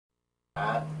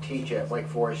I teach at Wake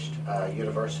Forest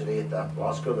University at the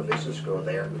Law School, the Business School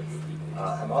there.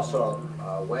 I'm also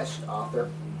a West author,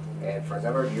 and for a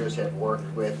number of years have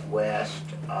worked with West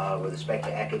with respect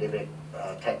to academic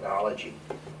technology.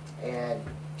 And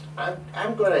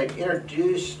I'm going to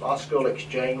introduce Law School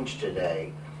Exchange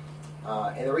today.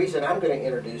 And the reason I'm going to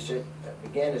introduce it,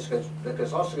 again, is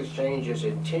because Law School Exchange is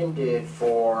intended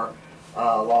for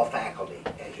law faculty,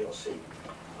 as you'll see.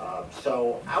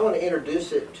 So I want to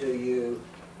introduce it to you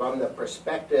from the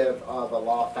perspective of a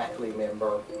law faculty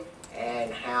member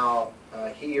and how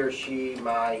he or she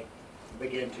might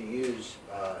begin to use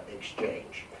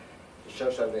Exchange to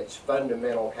show some of its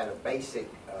fundamental kind of basic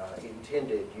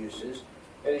intended uses.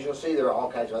 And as you'll see, there are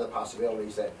all kinds of other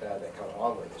possibilities that come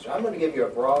along with this. So I'm going to give you a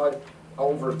broad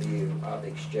overview of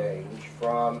Exchange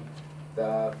from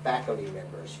the faculty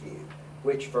member's view,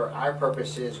 which for our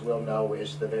purposes we'll know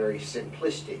is the very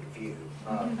simplistic view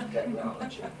of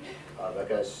technology.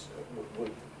 Because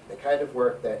the kind of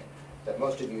work that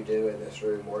most of you do in this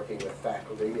room working with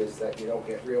faculty is that you don't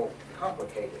get real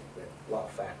complicated with law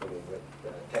faculty with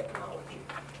technology.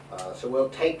 So we'll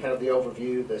take kind of the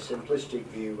overview, the simplistic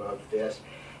view of this,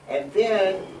 and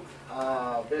then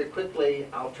very quickly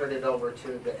I'll turn it over to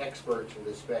the experts with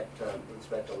respect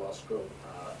to Law School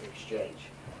Exchange.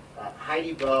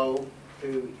 Heidi Bowe,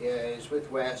 who is with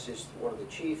West, is one of the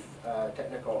chief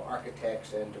technical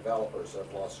architects and developers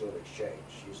of Law School Exchange.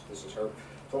 This is her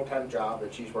full-time job,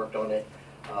 and she's worked on it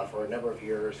for a number of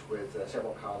years with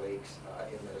several colleagues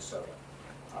in Minnesota.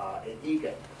 In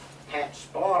Egan, Pat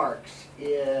Sparks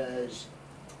is,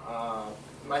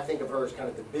 you might think of her as kind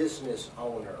of the business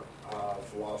owner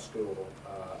of Law School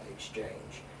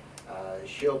Exchange.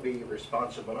 She'll be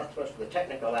responsible not so much for the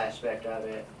technical aspect of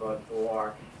it, but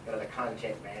for kind of the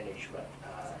content management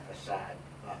side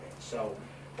of it. So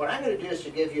what I'm going to do is to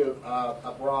give you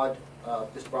a broad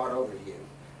overview.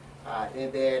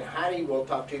 And then Heidi will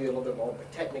talk to you a little bit more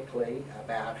technically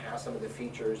about how some of the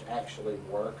features actually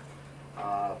work.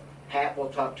 Pat will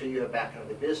talk to you about kind of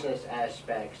the business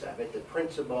aspects of it, the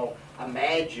principal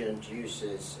imagined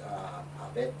uses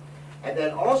of it. And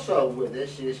then also with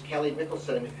this is Kelly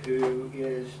Mickelson, who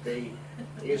is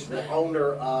the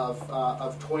owner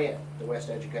of Twin, the West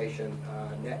Education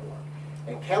Network.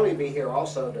 And Kelly will be here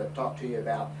also to talk to you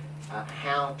about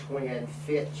how Twin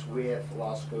fits with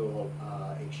Law School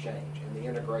Exchange and the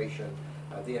integration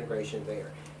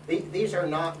there. These are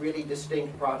not really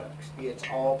distinct products. It's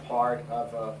all part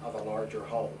of a larger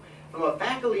whole. From a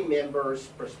faculty member's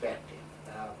perspective,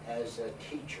 as a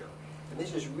teacher, and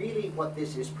this is really what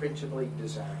this is principally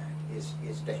designed,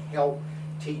 is to help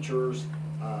teachers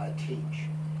teach.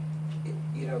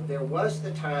 There was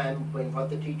the time when what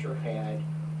the teacher had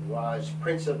was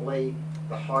principally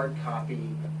the hard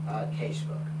copy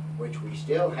casebook, which we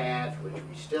still have, which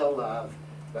we still love,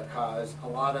 because a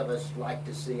lot of us like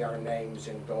to see our names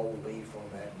in gold leaf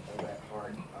on that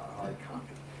hard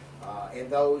copy, and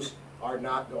those are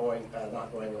not going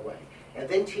away. And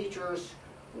then teachers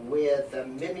with the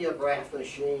mimeograph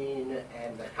machine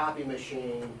and the copy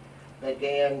machine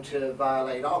began to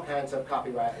violate all kinds of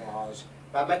copyright laws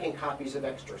by making copies of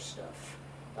extra stuff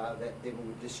that they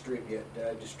would distribute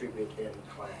in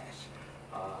class.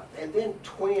 And then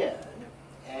Twin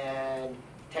and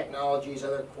technologies,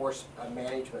 other course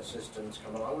management systems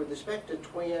come along. With respect to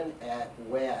Twin at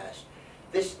West,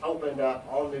 this opened up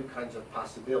all new kinds of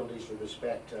possibilities with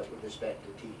respect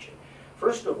to teaching.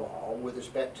 First of all, with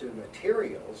respect to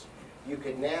materials, you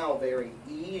could now very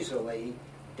easily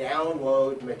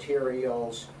download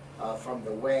materials from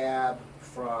the web,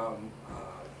 from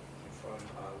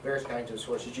various kinds of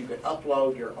sources. You could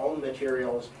upload your own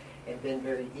materials and then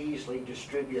very easily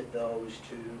distribute those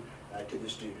to the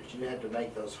students. You had to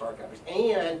make those hard copies.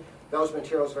 And those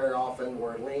materials very often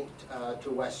were linked to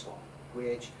Westlaw,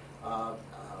 which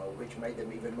made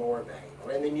them even more valuable.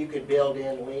 And then you could build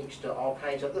in links to all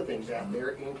kinds of other things out there,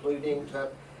 including,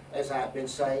 as I've been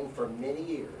saying for many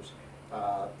years,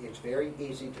 it's very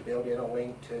easy to build in a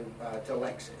link to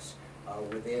Lexis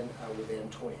within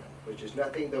Twin, which is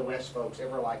nothing the West folks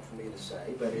ever like for me to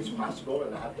say, but it's possible,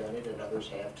 and I've done it, and others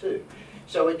have too.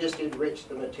 So it just enriched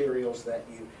the materials that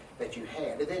you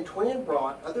had. And then Twin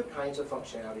brought other kinds of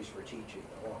functionalities for teaching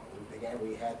along.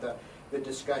 We had the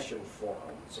discussion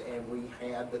forums, and we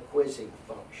had the quizzing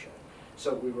function.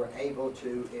 So we were able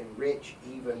to enrich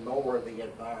even more the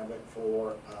environment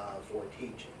for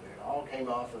teaching. It all came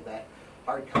off of that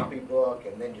hard copy book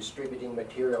and then distributing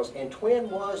materials. And Twin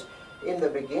was, in the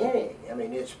beginning, I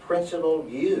mean, its principal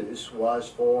use was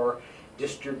for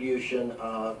distribution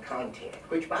of content,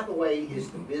 which, by the way, is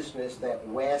the business that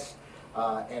West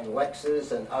and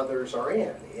Lexis and others are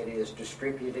in. It is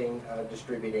distributing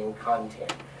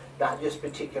content, not just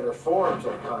particular forms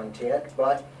of content,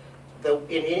 but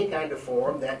in any kind of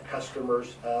form that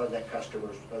customers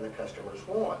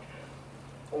want.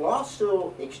 Law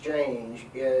School Exchange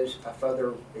is a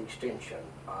further extension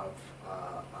of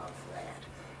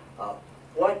that.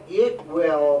 What it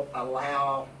will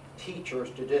allow teachers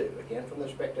to do, again from the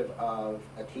perspective of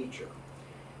a teacher,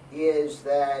 is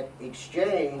that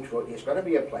Exchange is going to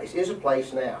be is a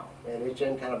place now, and it's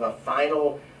in kind of a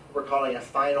final, we're calling a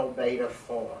final beta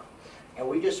form. And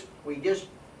we just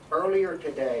earlier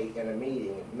today in a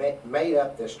meeting made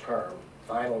up this term,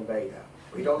 final beta.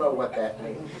 We don't know what that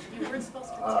means. You weren't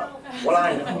supposed to tell. Well,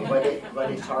 I know,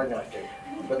 but it's hard not to,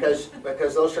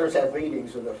 because those terms have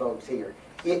meetings with the folks here.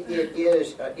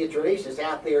 It's released, it's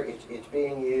out there, it's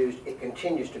being used, it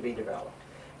continues to be developed,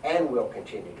 and will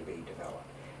continue to be developed.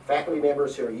 Faculty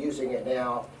members who are using it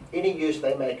now, any use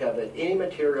they make of it, any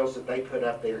materials that they put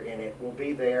up there in it will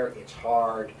be there. It's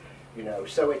hard,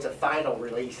 so it's a final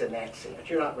release in that sense.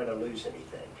 You're not going to lose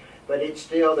anything. But it's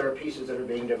still, there are pieces that are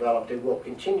being developed and will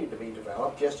continue to be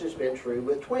developed, just as has been true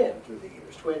with Twin through the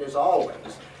years. Twin is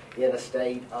always in a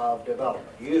state of development,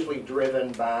 usually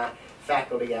driven by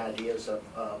faculty ideas of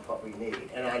what we need.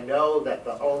 And I know that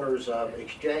the owners of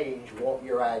Exchange want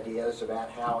your ideas about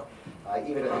how,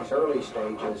 even at these early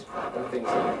stages, there are things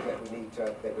that we need to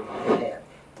have.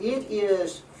 It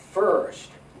is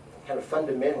first, kind of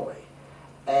fundamentally,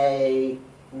 a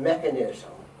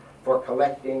mechanism for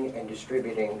collecting and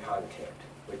distributing content,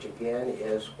 which again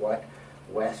is what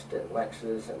West and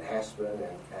Lexis and Haspin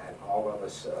and all of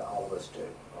us do.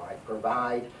 All right?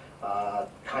 Provide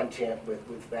content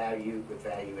with value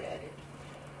added.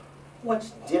 What's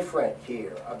different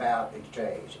here about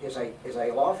Exchange is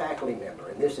a law faculty member,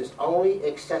 and this is only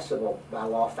accessible by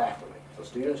law faculty. So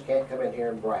students can't come in here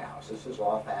and browse. This is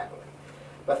law faculty.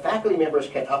 But faculty members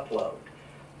can upload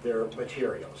their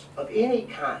materials of any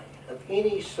kind, of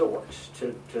any sorts,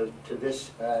 to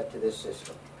this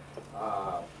system.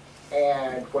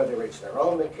 And whether it's their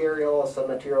own material, some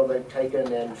material they've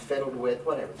taken and fiddled with,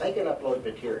 whatever, they can upload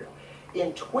material.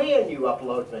 In Twin, you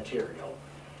upload material,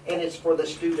 and it's for the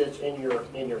students in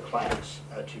your class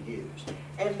to use.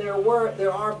 And there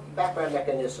are background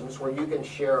mechanisms where you can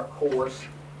share a course,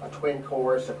 a Twin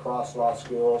course across law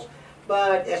schools,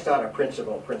 but it's not a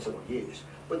principal use.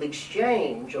 With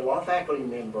Exchange, a law faculty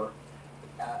member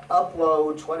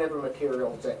uploads whatever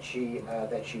materials that she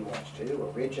wants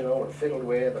to, original or fiddled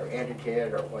with or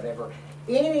edited or whatever,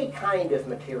 any kind of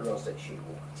materials that she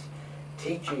wants.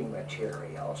 Teaching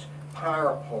materials,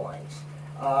 PowerPoints,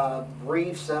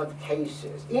 briefs of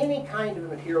cases, any kind of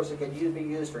materials that can be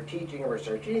used for teaching or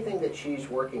research, anything that she's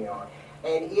working on.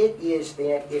 And it is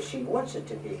then, if she wants it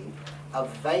to be,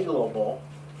 available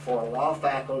for law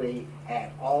faculty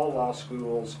at all law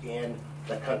schools in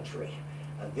the country.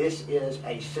 This is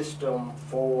a system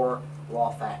for law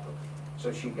faculty.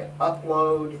 So she can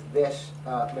upload this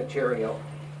material.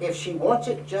 If she wants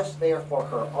it just there for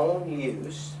her own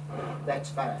use, that's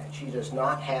fine. She does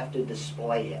not have to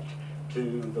display it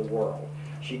to the world.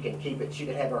 She can keep it, she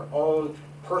can have her own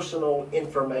personal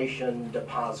information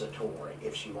depository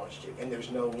if she wants to. And there's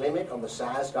no limit on the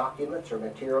size documents or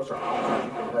materials or objects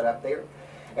you can put up there.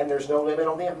 And there's no limit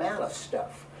on the amount of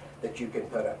stuff that you can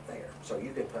put up there. So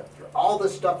you can put all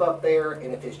this stuff up there,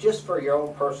 and if it's just for your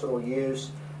own personal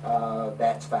use,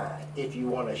 that's fine. If you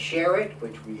want to share it,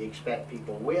 which we expect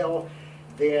people will,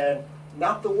 then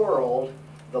not the world,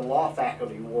 the law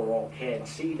faculty world can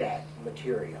see that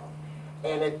material.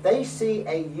 And if they see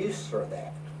a use for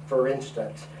that, for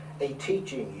instance, a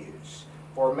teaching use,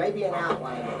 or maybe an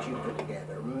outline that you put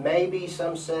together, maybe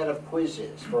some set of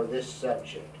quizzes for this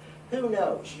subject, who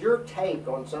knows, your take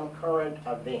on some current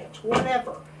events,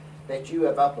 whatever that you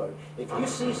have uploaded. If you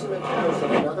see some materials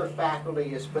that another faculty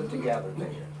has put together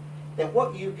there, then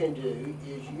what you can do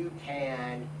is you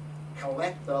can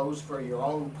collect those for your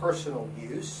own personal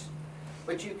use,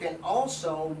 but you can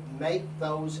also make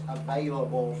those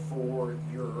available for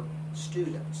your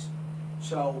students.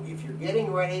 So if you're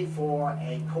getting ready for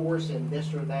a course in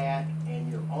this or that, and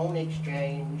your own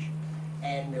Exchange,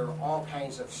 and there are all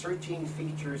kinds of searching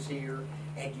features here,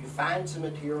 and you find some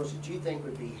materials that you think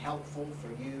would be helpful for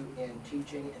you in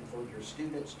teaching and for your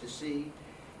students to see,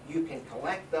 you can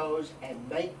collect those and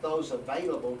make those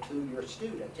available to your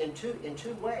students in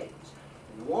two ways.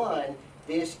 One,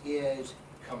 this is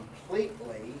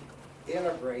completely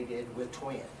integrated with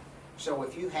Twin. So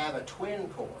if you have a Twin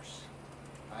course,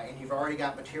 and you've already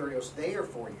got materials there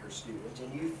for your students,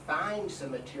 and you find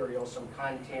some material, some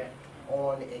content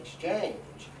on Exchange,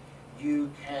 you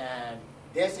can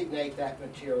designate that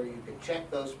material, you can check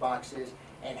those boxes,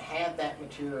 and have that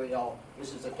material,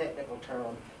 this is a technical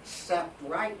term, sucked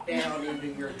right down into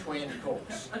your twin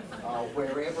course,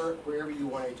 wherever you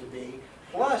want it to be.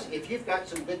 Plus, if you've got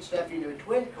some good stuff in your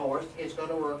twin course, it's going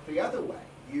to work the other way.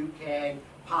 You can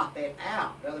pop it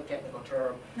out, another technical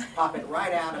term, pop it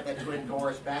right out of the twin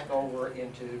course back over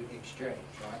into Exchange,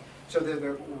 right? So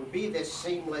there will be this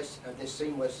seamless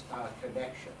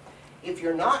connection. If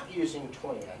you're not using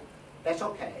twin, that's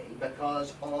okay,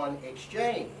 because on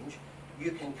Exchange,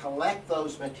 you can collect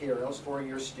those materials for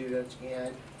your students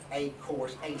in a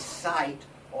course, a site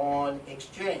on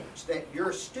Exchange that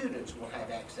your students will have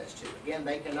access to. Again,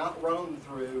 they cannot roam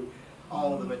through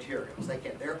all the materials.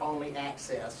 Their only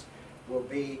access will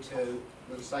be to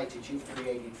the sites that you've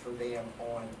created for them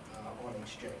on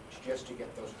Exchange, just to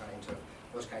get those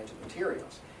kinds of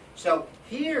materials. So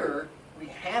here we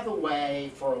have a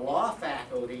way for law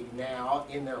faculty now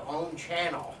in their own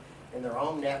channel, in their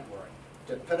own network,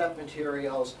 to put up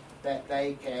materials that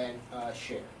they can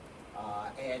share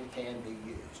and can be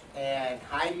used. And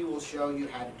Heidi will show you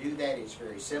how to do that. It's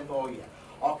very simple. You have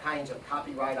all kinds of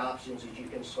copyright options that you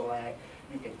can select.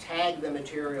 You can tag the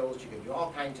materials. You can do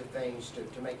all kinds of things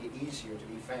to make it easier to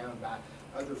be found by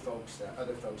other folks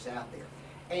out there.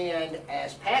 And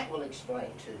as Pat will explain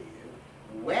to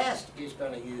you, West is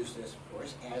going to use this, of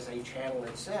course, as a channel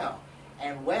itself.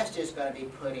 And West is going to be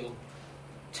putting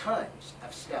tons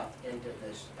of stuff into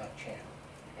this channel.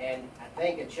 And I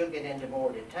think it should get into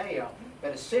more detail,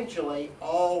 but essentially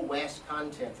all West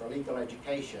content for legal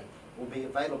education will be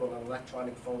available in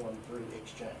electronic form through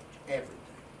Exchange. Everything,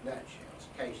 nutshells,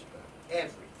 casebook,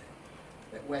 everything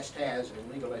that West has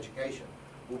in legal education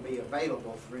will be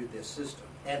available through this system.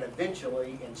 And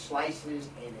eventually in slices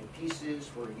and in pieces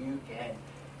where you can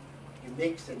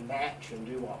mix and match and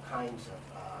do all kinds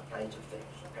of things,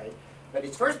 okay? But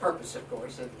its first purpose, of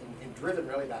course, and driven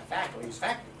really by faculty, is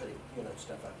faculty putting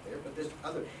stuff up there.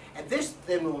 But this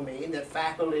then will mean that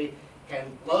faculty can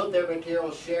load their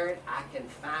materials, share it. I can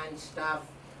find stuff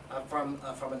from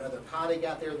another colleague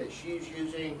out there that she's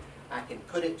using. I can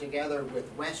put it together with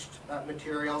West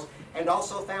materials and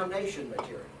also foundation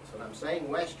materials. When I'm saying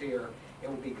West here, it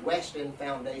will be West and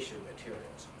foundation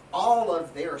materials. All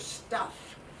of their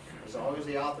stuff, as long as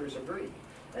the authors agree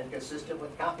and consistent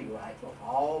with copyright, will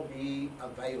all be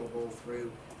available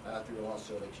through Law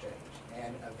School Exchange,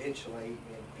 and eventually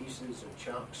in pieces and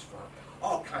chunks for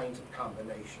all kinds of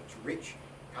combinations, rich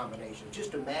combinations.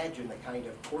 Just imagine the kind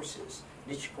of courses,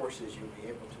 niche courses, you'll be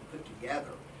able to put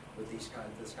together with this kind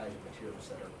of materials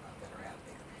that are out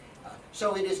there.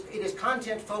 So it is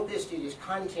content focused, it is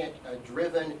content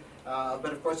driven,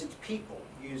 but of course it's people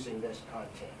using this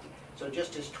content. So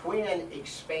just as Twin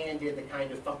expanded the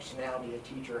kind of functionality a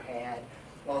teacher had,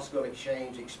 Law School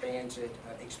Exchange expands it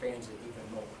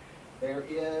even more. There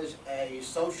is a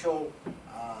social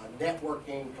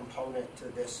networking component to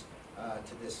this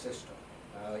system.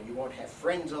 You won't have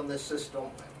friends on this system.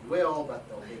 You will, but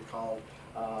they'll be called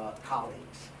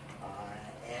colleagues.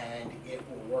 And it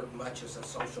will work much as a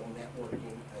social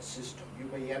networking system. You'll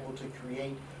be able to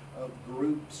create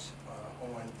groups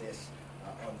on this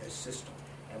system.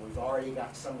 And we've already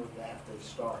got some of that that's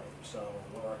started. So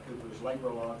Laura Cooper's labor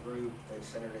law group that's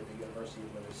centered at the University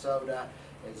of Minnesota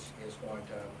is going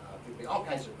to be all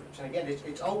kinds of groups. And again,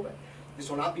 it's open. This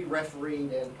will not be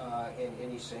refereed in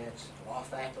any sense. Law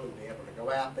faculty will be able to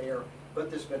go out there, put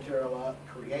this material up,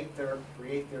 create their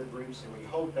groups, and we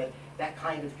hope that that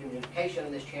kind of communication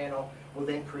in this channel will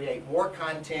then create more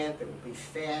content that will be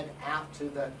fed out to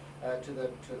the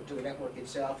network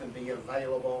itself and be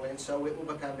available, and so it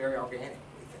will become very organic.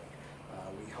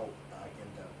 We hope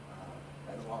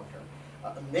in the long term.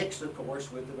 A mix, of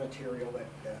course, with the material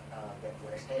that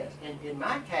West has. And in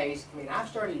my case, I mean, I've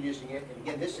started using it, and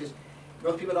again,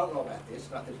 most people don't know about this,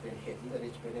 not that it's been hidden, but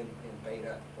it's been in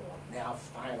beta form, now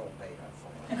final beta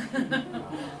form.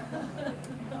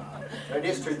 But it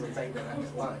is true that they don't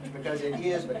have lunch, because it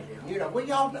is, but it isn't.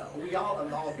 We all know,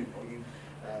 all people, you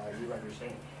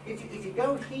understand. If you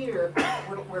go here,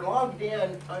 we're logged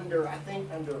in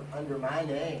under my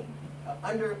name.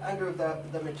 Under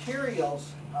the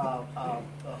materials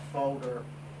folder,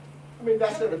 I mean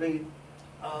that's going to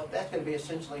be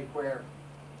essentially where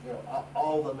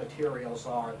all the materials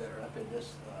are that are up in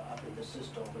this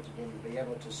system. Which again, you'll be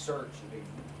able to search. It'll be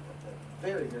a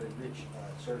very rich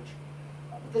search.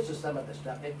 But this is some of the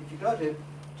stuff. If you go to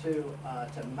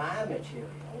my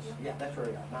materials, yeah, that's where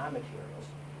we are. My materials.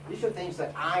 These are things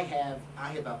that I have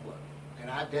uploaded, and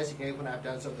I've designated when I've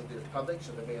done so that they're public,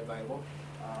 so they'll be available.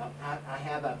 I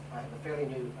have a fairly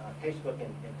new casebook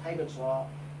in payments law.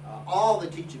 All the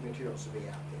teaching materials will be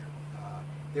out there.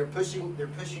 They're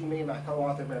pushing me, my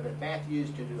co-author, Meredith Matthews,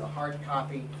 to do a hard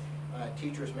copy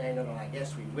teacher's manual, and I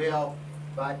guess we will.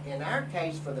 But in our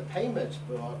case, for the payments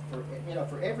book,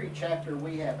 for every chapter,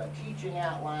 we have a teaching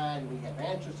outline, we have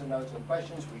answers to notes and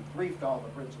questions, we briefed all the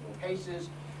principal cases,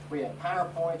 we have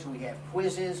PowerPoints, we have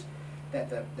quizzes that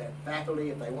faculty,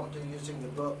 if they want to, using the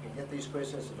book, can get these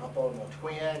quizzes and upload them on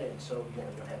Twin, and so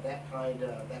you'll have that kind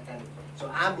of. So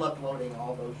I'm uploading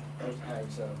all those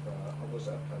kinds of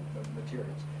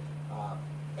materials,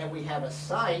 and we have a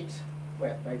site,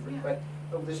 but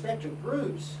with respect to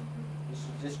groups. This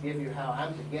will just give you how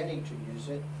I'm beginning to use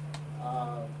it.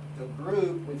 The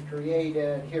group we've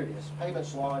created, here it is,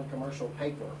 Payments Law and Commercial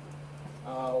Paper,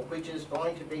 which is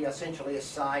going to be essentially a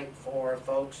site for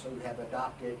folks who have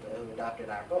adopted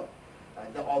our book.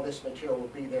 All this material will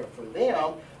be there for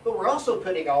them, but we're also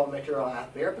putting all the material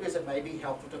out there because it may be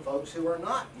helpful to folks who are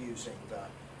not using the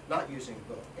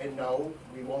book. And no,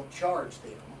 we won't charge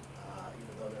them,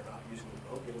 even though they're not using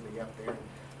the book. It'll be up there and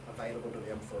available to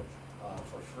them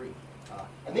for free.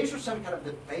 And these are some kind of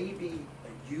the baby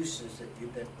uses that will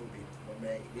be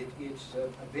made. It's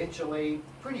eventually,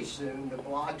 pretty soon, the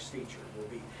blogs feature will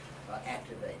be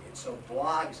activated. So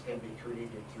blogs can be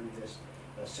created through this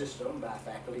system by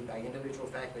faculty, by individual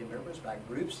faculty members, by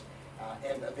groups,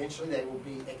 and eventually they will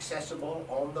be accessible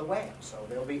on the web. So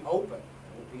they'll be open.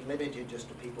 They won't be limited just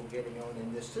to people getting on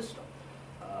in this system.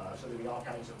 So there'll be all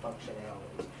kinds of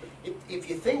functionalities. If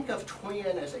you think of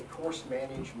Twin as a course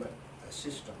management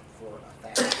system for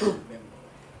a faculty member,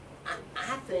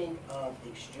 I think of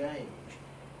Exchange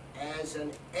as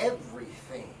an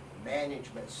everything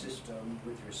management system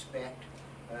with respect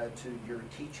to your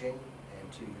teaching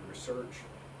and to your research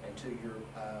and to your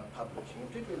publishing,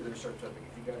 particularly the research topic.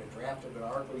 If you've got a draft of an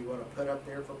article you want to put up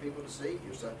there for people to see,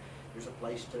 there's a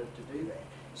place to do that.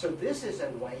 So this is a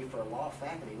way for law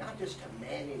faculty not just to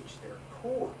manage their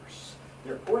courses,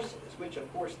 which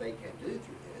of course they can do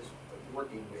through this,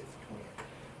 working with Twin,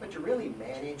 but to really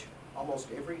manage almost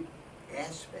every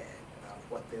aspect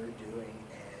of what they're doing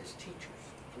as teachers,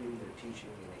 including their teaching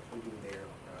and including their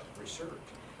research.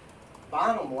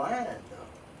 Bottom line,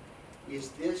 though, is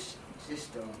this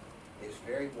system is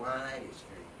very wide, it's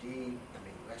very deep. I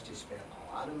mean, West has spent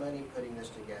a lot of money putting this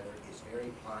together. It's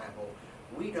very pliable.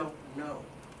 We don't know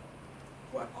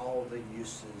what all the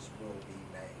uses will be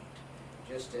made.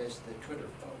 Just as the Twitter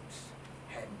folks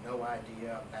had no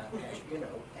idea about hash,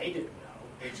 they didn't know.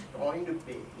 It's going to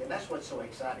be, and that's what's so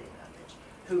exciting about this.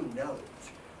 Who knows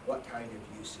what kind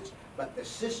of uses? But the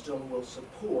system will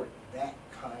support that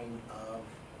kind of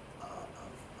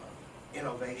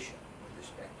innovation with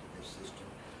respect to this system,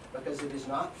 because it is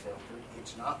not filtered,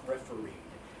 it's not refereed,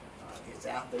 it's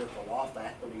out there for law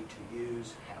faculty to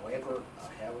use however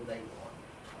they want,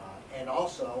 and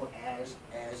also as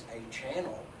a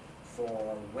channel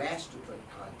for West to put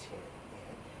content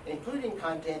in, including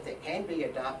content that can be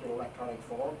adopted in electronic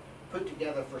form, put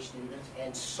together for students,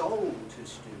 and sold to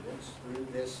students through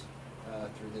this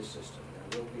system.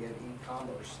 There will be an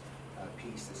e-commerce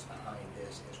piece that's behind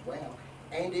this as well.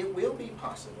 And it will be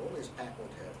possible, as Pat will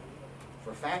tell you,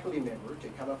 for faculty members to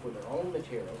come up with their own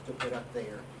materials to put up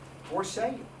there for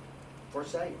sale.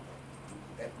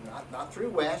 Not through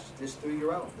West, just through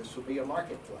your own. This will be a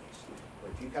marketplace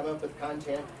where if you come up with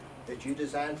content that you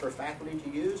design for faculty to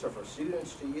use or for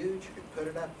students to use, you can put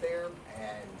it up there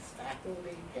and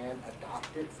faculty can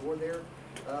adopt it for their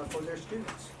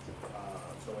students.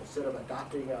 So instead of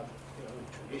adopting a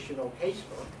traditional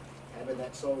casebook, having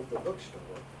that sold at the bookstore,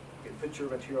 you can put your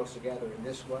materials together in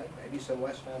this way, maybe some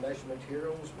West Foundation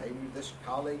materials, maybe this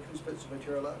colleague who's put some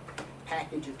material up,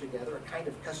 package it together, a kind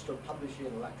of custom publishing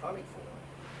in electronic form,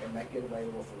 and make it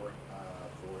available for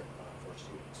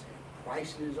students. And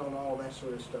prices on all that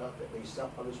sort of stuff, at least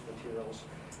self-published materials,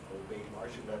 will be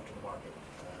largely left to the marketplace.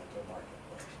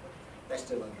 But that's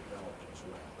still under development as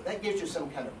well. But that gives you some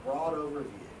kind of broad overview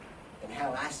and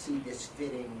how I see this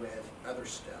fitting with other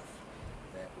stuff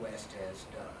that West has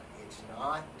done. It's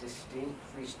not distinct,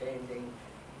 freestanding.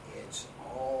 It's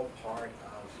all part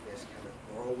of this kind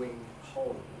of growing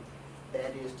whole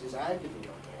that is designed to be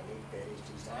organic, that is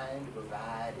designed to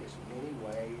provide as many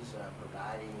ways of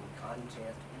providing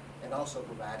content and also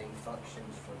providing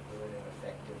functions for good and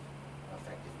effective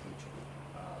teaching.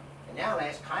 And now I'll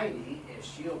ask Heidi if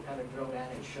she'll kind of drill down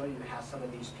and show you how some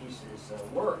of these pieces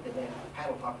work, and then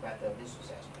Pat will talk about the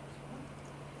business aspects.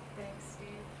 Thanks, Steve.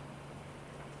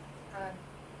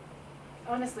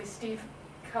 Honestly, Steve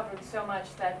covered so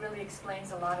much that really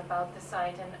explains a lot about the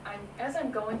site, and as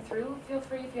I'm going through, feel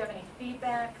free if you have any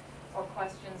feedback or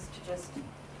questions to just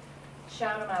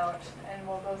shout them out and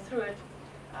we'll go through it.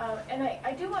 And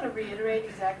I do want to reiterate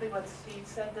exactly what Steve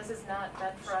said. This is not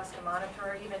meant for us to monitor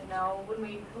or even know. When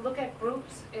we look at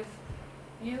groups, if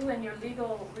you and your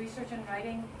legal research and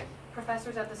writing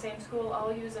professors at the same school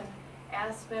all use an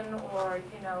Aspen or,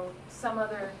 you know, some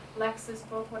other Lexis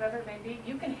book, whatever it may be,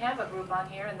 you can have a group on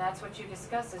here and that's what you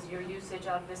discuss is your usage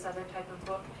of this other type of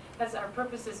book. Because our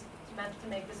purpose is meant to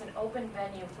make this an open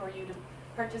venue for you to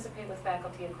participate with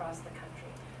faculty across the country.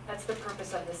 That's the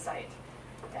purpose of the site.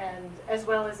 And as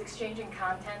well as exchanging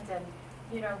content and,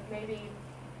 you know, maybe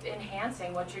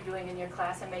enhancing what you're doing in your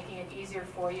class and making it easier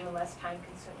for you and less time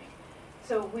consuming.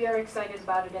 So we are excited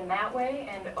about it in that way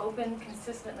and open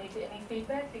consistently to any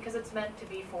feedback because it's meant to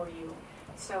be for you.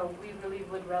 So we really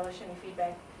would relish any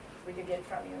feedback we could get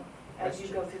from you as you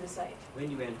go through the site. When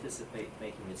do you anticipate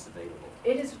making this available?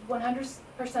 It is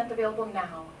 100% available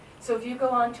now. So if you go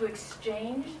on to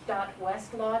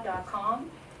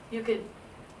exchange.westlaw.com, you could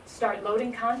start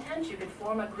loading content, you could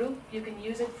form a group, you can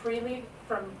use it freely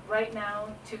from right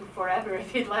now to forever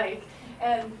if you'd like.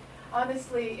 And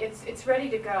honestly, it's ready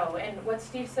to go. And what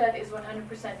Steve said is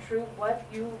 100% true. What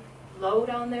you load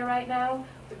on there right now,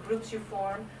 the groups you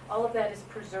form, all of that is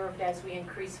preserved as we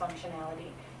increase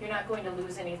functionality. You're not going to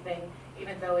lose anything,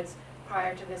 even though it's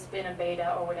prior to this been a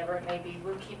beta or whatever it may be.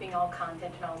 We're keeping all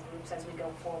content in all groups as we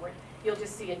go forward. You'll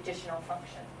just see additional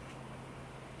function.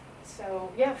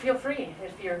 So yeah, feel free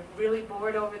if you're really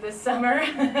bored over this summer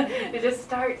to just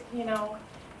start, you know,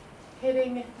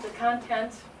 hitting the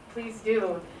content. Please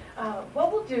do.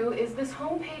 What we'll do is this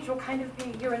homepage will kind of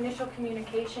be your initial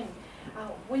communication.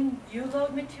 When you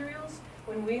load materials,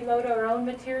 when we load our own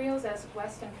materials as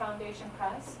Weston Foundation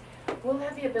Press, we'll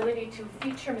have the ability to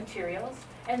feature materials,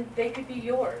 and they could be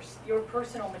yours, your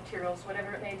personal materials,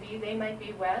 whatever it may be. They might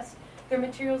be West. They're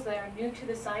materials that are new to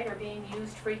the site or being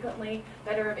used frequently,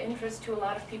 that are of interest to a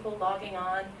lot of people logging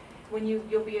on. When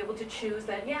you'll be able to choose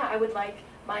that, yeah, I would like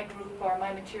my group or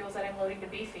my materials that I'm loading to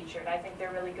be featured. I think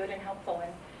they're really good and helpful,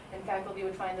 and faculty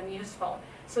would find them useful.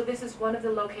 So this is one of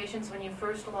the locations when you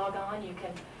first log on, you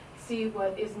can see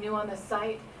what is new on the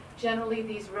site. Generally,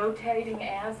 these rotating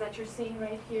ads that you're seeing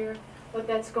right here, what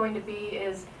that's going to be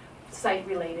is site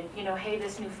related. You know, hey,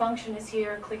 this new function is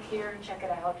here, click here and check it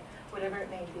out, whatever it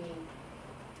may be.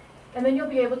 And then you'll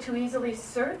be able to easily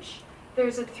search.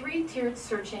 There's a 3-tiered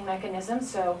searching mechanism.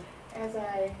 So as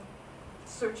I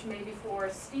search maybe for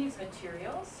Steve's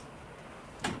materials,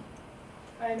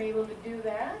 I'm able to do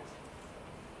that.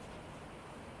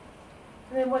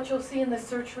 And then what you'll see in the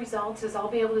search results is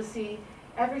I'll be able to see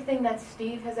everything that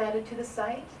Steve has added to the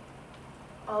site.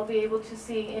 I'll be able to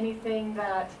see anything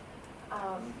that,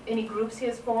 any groups he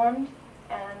has formed,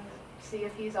 and see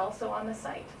if he's also on the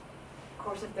site. Of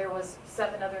course, if there was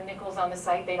 7 other Nichols on the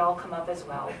site, they'd all come up as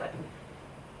well, but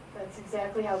that's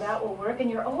exactly how that will work. And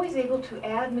you're always able to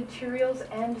add materials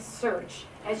and search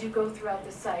as you go throughout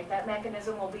the site. That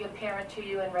mechanism will be apparent to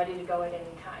you and ready to go at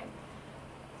any time.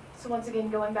 So once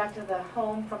again, going back to the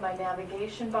home from my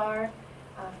navigation bar,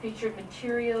 featured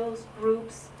materials,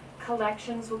 groups,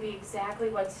 collections will be exactly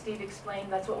what Steve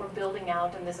explained. That's what we're building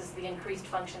out, and this is the increased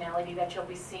functionality that you'll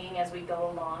be seeing as we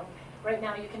go along. Right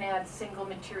now you can add single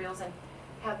materials and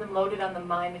have them loaded on the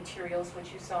My Materials,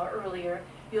 which you saw earlier.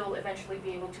 You'll eventually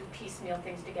be able to piecemeal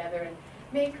things together and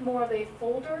make more of a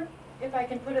folder, if I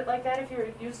can put it like that. If you're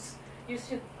used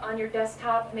to, on your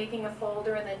desktop, making a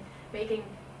folder and then making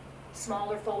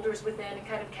smaller folders within and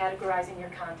kind of categorizing your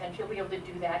content, you'll be able to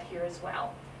do that here as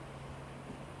well.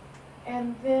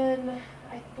 And then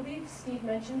I believe Steve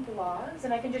mentioned blogs,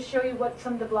 and I can just show you what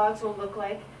some of the blogs will look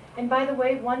like. And by the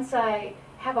way, once I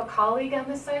have a colleague on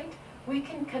the site, we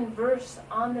can converse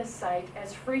on this site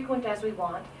as frequent as we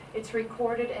want. It's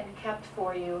recorded and kept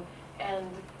for you, and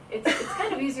it's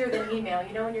kind of easier than email.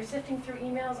 You know, when you're sifting through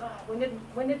emails, oh,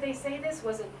 when did they say this?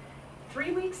 Was it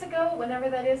 3 weeks ago? Whenever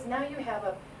that is, now you have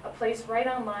a place right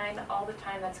online all the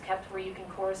time that's kept where you can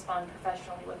correspond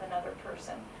professionally with another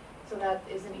person. So that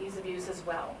is an ease of use as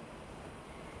well.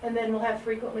 And then we'll have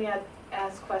frequently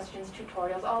asked questions,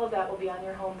 tutorials, all of that will be on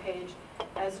your homepage,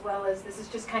 as well as, this is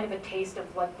just kind of a taste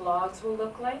of what blogs will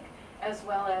look like, as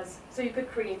well as, so you could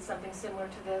create something similar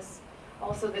to this.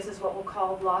 Also, this is what we'll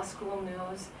call Law School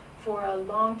News. For a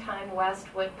long time,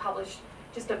 West would publish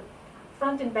just a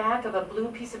front and back of a blue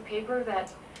piece of paper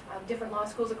that different law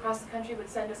schools across the country would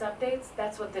send us updates.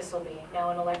 That's what this will be, now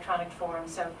in electronic form.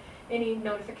 So any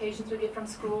notifications we get from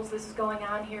schools, this is going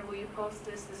on here, will you post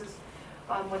this? This is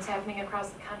what's happening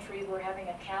across the country. We're having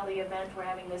a Cali event, we're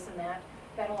having this and that.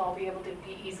 That'll all be able to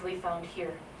be easily found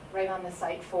here, right on the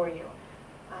site for you.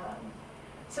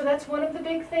 So that's one of the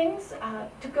big things.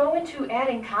 To go into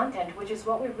adding content, which is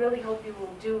what we really hope you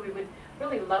will do, we would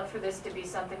really love for this to be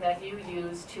something that you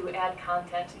use to add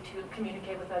content, to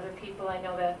communicate with other people. I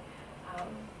know that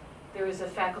there was a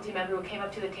faculty member who came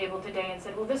up to the table today and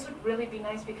said, well, this would really be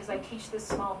nice because I teach this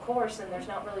small course and there's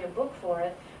not really a book for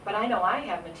it, but I know I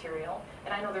have material,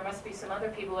 and I know there must be some other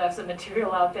people who have some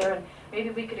material out there, and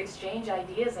maybe we could exchange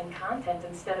ideas and content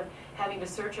instead of having to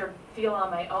search or feel on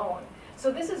my own.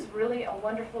 So this is really a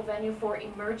wonderful venue for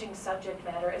emerging subject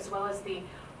matter, as well as the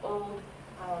old,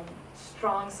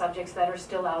 strong subjects that are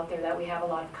still out there that we have a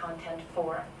lot of content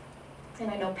for.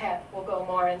 And I know Pat will go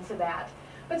more into that.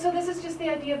 But so this is just the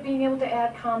idea of being able to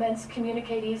add comments,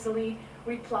 communicate easily,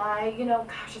 reply, you know,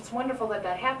 gosh, it's wonderful that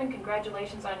that happened,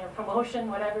 congratulations on your promotion,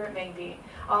 whatever it may be.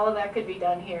 All of that could be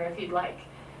done here if you'd like.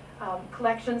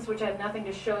 Collections, which I have nothing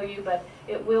to show you, but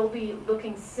it will be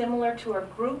looking similar to our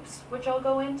groups, which I'll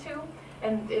go into,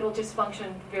 and it'll just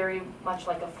function very much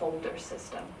like a folder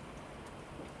system.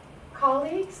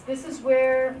 Colleagues, this is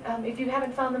where, if you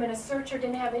haven't found them in a search or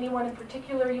didn't have anyone in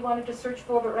particular you wanted to search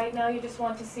for, but right now you just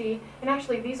want to see, and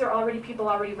actually these are already people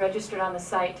already registered on the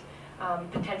site,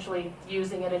 potentially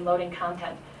using it and loading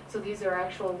content. So these are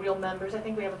actual real members. I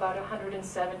think we have about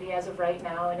 170 as of right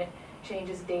now, and it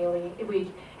changes daily.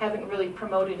 We haven't really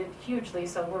promoted it hugely,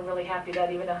 so we're really happy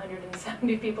that even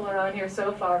 170 people are on here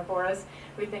so far for us.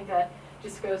 We think that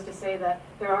just goes to say that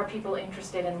there are people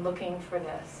interested in looking for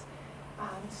this.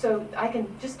 So I can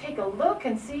just take a look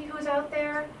and see who's out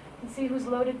there and see who's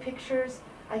loaded pictures.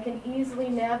 I can easily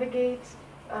navigate.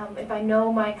 If I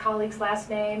know my colleague's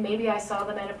last name, maybe I saw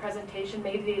them at a presentation,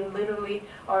 maybe they literally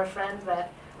are a friend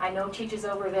that I know teaches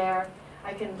over there.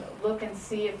 I can look and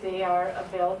see if they are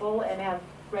available and have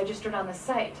registered on the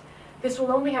site. This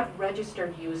will only have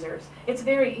registered users. It's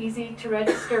very easy to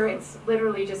register. It's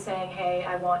literally just saying, hey,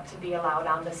 I want to be allowed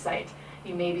on the site.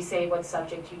 You maybe say what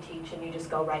subject you teach and you just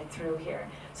go right through here.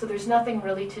 So there's nothing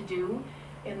really to do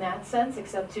in that sense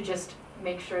except to just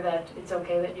make sure that it's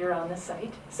okay that you're on the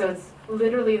site. So it's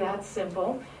literally that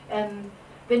simple. And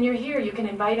then you're here. You can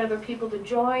invite other people to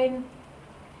join,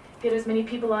 get as many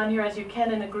people on here as you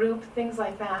can in a group, things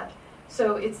like that.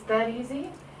 So it's that easy.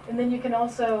 And then you can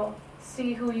also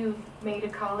see who you've made a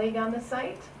colleague on the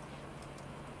site.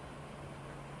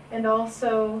 And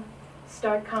also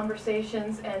start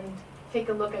conversations and take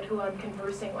a look at who I'm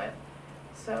conversing with.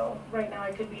 So right now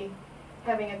I could be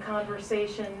having a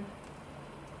conversation.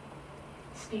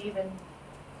 Steve and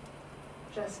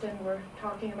Justin were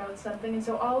talking about something, and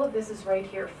so all of this is right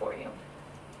here for you.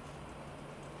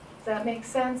 Does that make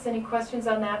sense? Any questions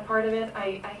on that part of it?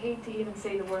 I hate to even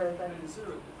say the word, but... Are you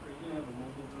going to have a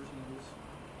mobile version of this?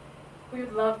 We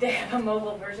would love to have a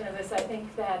mobile version of this. I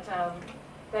think that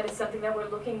that is something that we're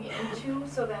looking into,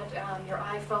 so that your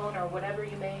iPhone or whatever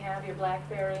you may have, your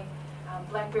BlackBerry,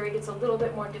 BlackBerry gets a little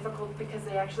bit more difficult because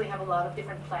they actually have a lot of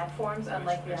different platforms,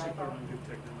 unlike the iPhone.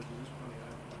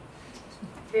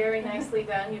 Very nicely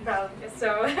done. You probably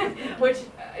so, which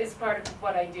is part of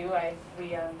what I do.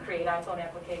 We create iPhone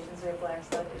applications, we have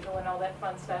Blackstone and all that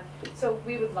fun stuff. So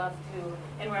we would love to,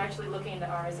 and we're actually looking into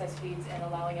RSS feeds and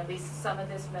allowing at least some of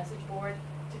this message board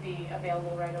to be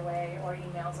available right away, or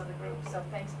emails of the group. So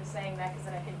thanks for saying that, because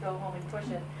then I can go home and push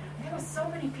it. There were so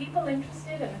many people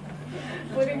interested in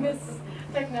putting this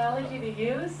technology to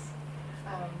use.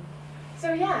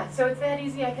 So yeah, so it's that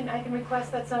easy. I can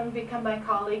request that someone become my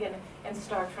colleague and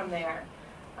start from there.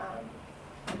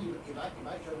 You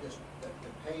might show just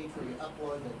the page where you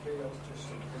upload materials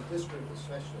to this group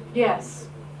especially. Yes.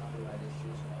 Copyright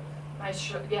issues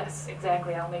and all that. Yes,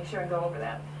 exactly. I'll make sure and go over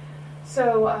that.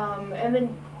 So, and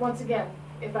then once again,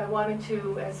 if I wanted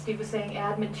to, as Steve was saying,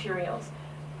 add materials.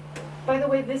 By the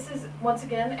way, this is, once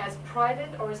again, as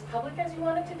private or as public as you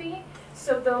want it to be.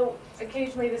 So though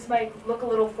occasionally this might look a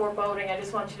little foreboding, I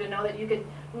just want you to know that you could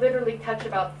literally touch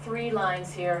about 3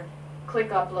 lines here, click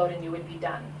upload, and you would be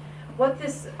done. What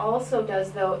this also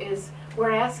does, though, is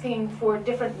we're asking for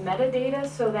different metadata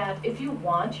so that if you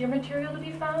want your material to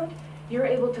be found, you're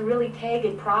able to really tag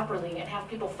it properly and have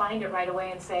people find it right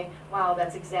away and say, wow,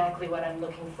 that's exactly what I'm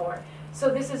looking for. So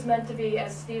this is meant to be,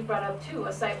 as Steve brought up too,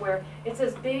 a site where it's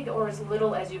as big or as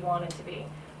little as you want it to be.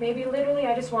 Maybe literally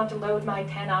I just want to load my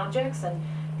 10 objects, and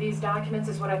these documents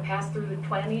is what I pass through the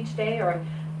 20 each day, or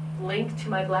link to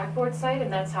my Blackboard site,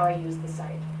 and that's how I use the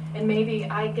site. And maybe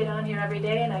I get on here every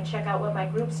day and I check out what my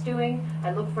group's doing,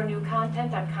 I look for new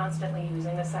content, I'm constantly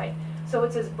using the site. So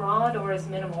it's as broad or as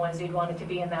minimal as you'd want it to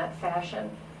be in that fashion.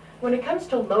 When it comes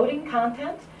to loading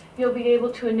content, you'll be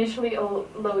able to initially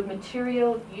load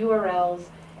material, URLs,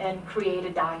 and create a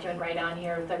document right on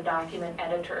here with our document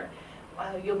editor.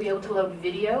 You'll be able to load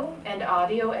video and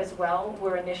audio as well.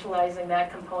 We're initializing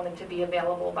that component to be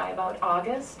available by about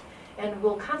August, and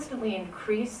we'll constantly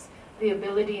increase the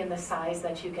ability and the size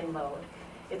that you can load.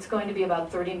 It's going to be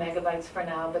about 30 megabytes for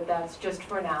now, but that's just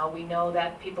for now. We know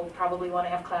that people probably want to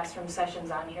have classroom sessions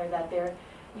on here that they're,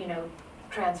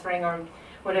 transferring or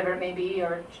whatever it may be,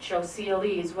 or show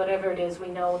CLEs, whatever it is. We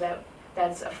know that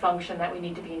that's a function that we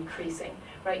need to be increasing.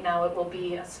 Right now it will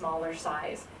be a smaller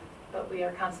size, but we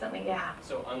are constantly,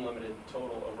 So unlimited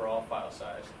total overall file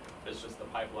size, it's just the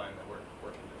pipeline that we're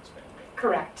working to expand.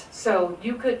 Correct. So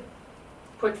you could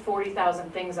put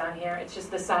 40,000 things on here. It's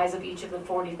just the size of each of the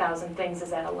 40,000 things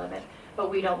is at a limit, but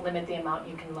we don't limit the amount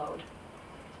you can load.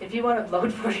 If you want to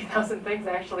load 40,000 things,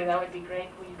 actually, that would be great.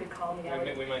 Well, you could call me out.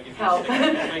 We might give you Help. a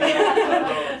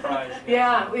little prize.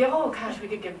 Yeah, oh gosh, we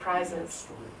could give prizes.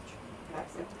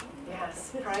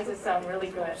 Yes, prizes sound really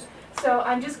good. So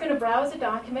I'm just going to browse a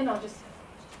document.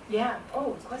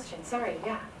 Oh, question, sorry,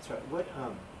 yeah. That's right. What,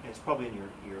 it's probably in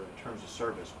your terms of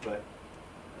service, but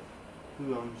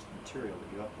who owns the material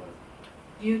that you upload?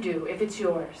 You do, if it's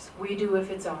yours. We do if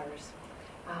it's ours.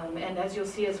 And as you'll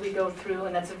see as we go through,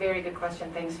 and that's a very good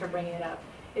question, thanks for bringing it up,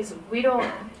 is we don't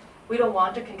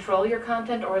want to control your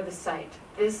content or the site.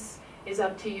 This is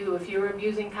up to you. If you're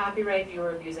abusing copyright,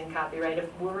 you're abusing copyright. If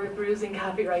we're abusing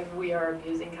copyright, we are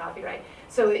abusing copyright.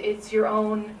 So it's your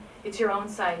own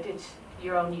site, it's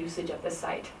your own usage of the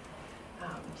site.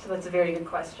 So that's a very good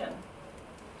question.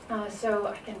 So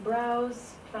I can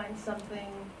browse, find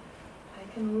something,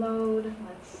 I can load,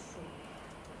 let's see.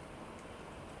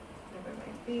 Whatever it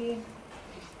might be.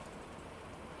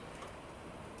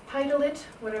 Title it,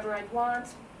 whatever I'd want.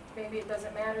 Maybe it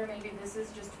doesn't matter. Maybe this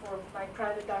is just for my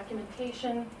private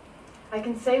documentation. I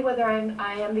can say whether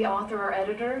I am the author or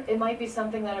editor. It might be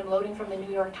something that I'm loading from the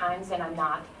New York Times and I'm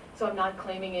not. So I'm not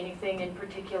claiming anything in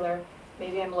particular.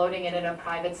 Maybe I'm loading it in a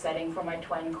private setting for my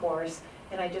TWEN course.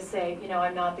 And I just say,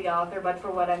 I'm not the author, but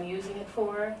for what I'm using it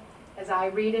for, as I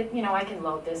read it, I can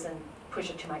load this and push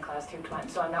it to my class through TWEN.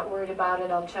 So I'm not worried about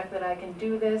it. I'll check that I can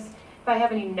do this. If I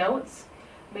have any notes,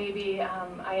 maybe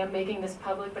I am making this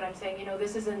public, but I'm saying,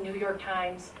 this is in New York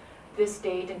Times, this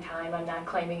date and time. I'm not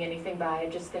claiming anything by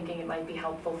it, just thinking it might be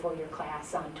helpful for your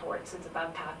class on torts. It's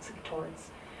about toxic torts,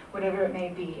 whatever it may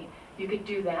be. You could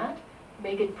do that,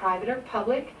 make it private or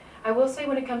public. I will say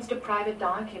when it comes to private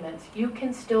documents, you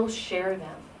can still share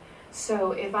them.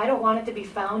 So if I don't want it to be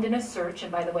found in a search,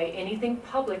 and by the way, anything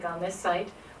public on this site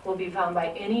will be found by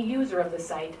any user of the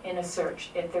site in a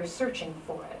search if they're searching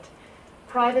for it.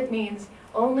 Private means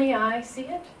only I see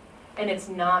it, and it's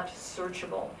not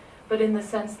searchable. But in the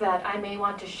sense that I may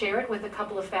want to share it with a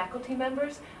couple of faculty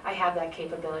members, I have that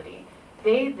capability.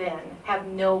 They then have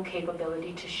no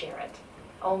capability to share it.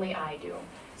 Only I do.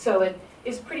 So it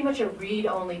is pretty much a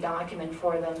read-only document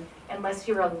for them, unless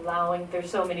you're allowing, there's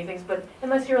so many things, but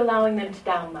unless you're allowing them to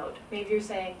download. Maybe you're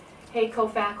saying, hey,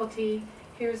 co-faculty,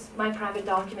 here's my private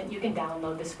document. You can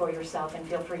download this for yourself and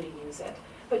feel free to use it.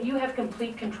 But you have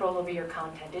complete control over your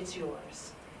content. It's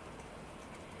yours.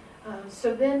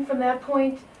 So then from that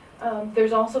point,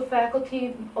 there's also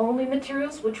faculty-only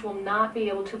materials which will not be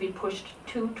able to be pushed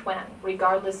to TWEN,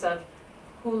 regardless of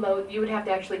who load. You would have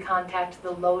to actually contact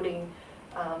the loading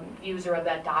user of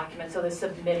that document, so the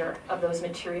submitter of those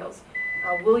materials.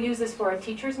 We'll use this for our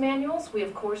teacher's manuals. We,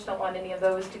 of course, don't want any of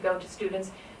those to go to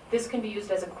students. This can be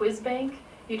used as a quiz bank.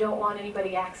 You don't want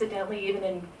anybody accidentally, even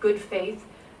in good faith,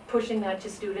 pushing that to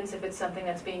students if it's something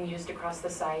that's being used across the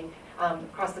site,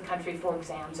 across the country for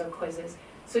exams or quizzes.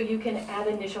 So you can at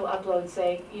initial upload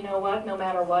say, you know what, no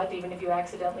matter what, even if you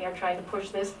accidentally are trying to push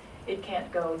this, it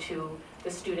can't go to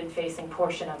the student-facing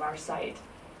portion of our site.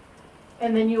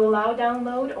 And then you allow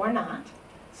download or not.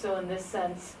 So in this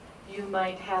sense, you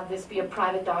might have this be a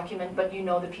private document, but you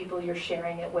know the people you're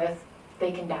sharing it with,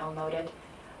 they can download it.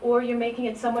 Or you're making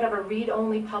it somewhat of a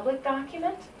read-only public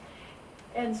document.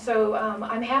 And so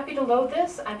I'm happy to load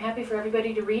this. I'm happy for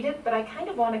everybody to read it, but I kind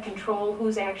of want to control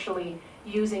who's actually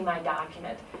using my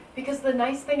document. Because the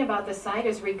nice thing about the site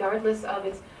is regardless of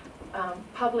its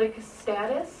public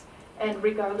status, and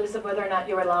regardless of whether or not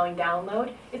you're allowing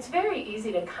download, it's very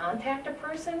easy to contact a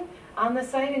person on the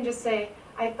site and just say,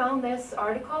 I found this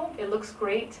article, it looks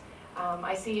great,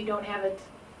 I see you don't have it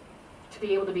to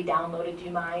be able to be downloaded, do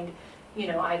you mind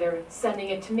either sending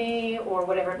it to me or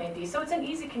whatever it may be. So it's an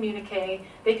easy communique.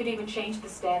 They could even change the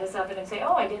status of it and say,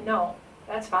 oh, I didn't know.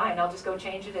 That's fine, I'll just go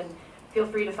change it and feel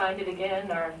free to find it again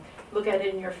or look at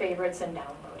it in your favorites and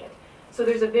download it. So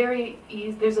there's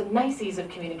a nice ease of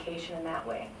communication in that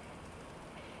way.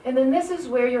 And then this is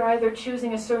where you're either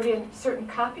choosing a certain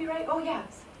copyright. Oh,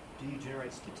 yes. Do you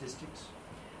generate statistics?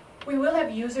 We will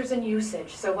have users and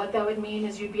usage, so what that would mean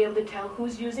is you'd be able to tell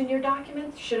who's using your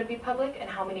document, should it be public, and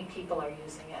how many people are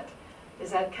using it.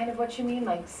 Is that kind of what you mean?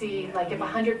 Like, see, Yeah, like I if mean-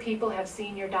 100 people have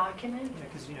seen your document? Yeah,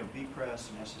 because, bpress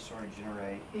and SSR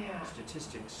generate Yeah.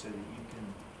 statistics so that you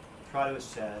can try to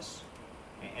assess,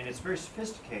 and it's very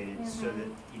sophisticated so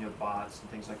that, bots and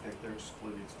things like that, they're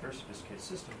excluded. It's a very sophisticated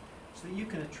system so that you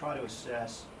can try to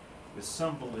assess with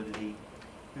some validity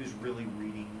who's really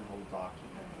reading the whole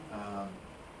document.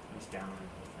 It's downloading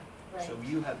the whole thing. Right.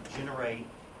 So you have generate,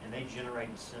 and they generate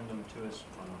and send them to us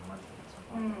on a monthly at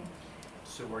some point.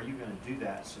 So are you going to do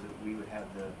that so that we would have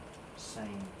the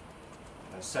same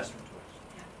assessment to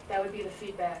us? Yeah, that would be the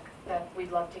feedback that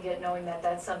we'd love to get, knowing that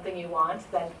that's something you want,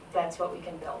 that's what we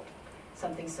can build,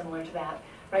 something similar to that.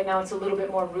 Right now it's a little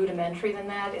bit more rudimentary than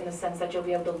that in the sense that you'll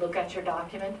be able to look at your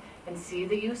document and see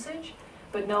the usage,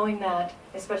 but knowing that,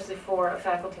 especially for a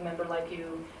faculty member like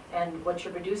you and what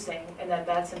you're producing, and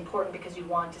that's important because you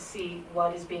want to see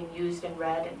what is being used and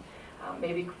read and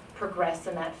maybe progress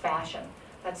in that fashion.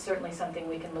 That's certainly something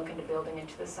we can look into building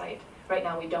into the site. Right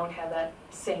now we don't have that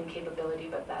same capability,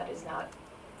 but that is not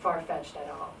far-fetched at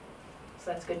all.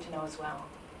 So that's good to know as well.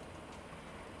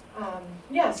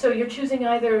 Yeah, so you're choosing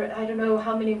either, I don't know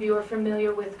how many of you are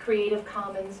familiar with Creative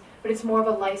Commons, but it's more of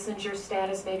a licensure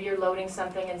status. Maybe you're loading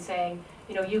something and saying,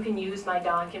 you can use my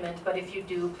document, but if you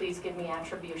do, please give me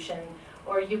attribution.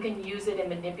 Or you can use it and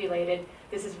manipulate it.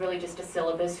 This is really just a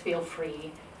syllabus, feel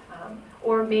free.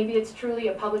 Or maybe it's truly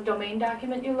a public domain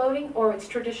document you're loading, or it's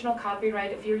traditional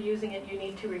copyright. If you're using it, you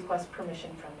need to request permission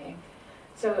from me.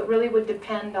 So it really would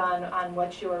depend on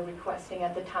what you're requesting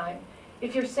at the time.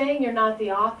 If you're saying you're not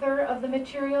the author of the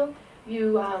material,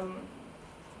 you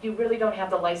really don't have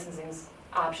the licensing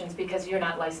options because you're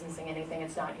not licensing anything,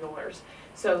 it's not yours.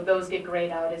 So those get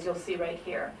grayed out, as you'll see right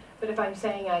here. But if I'm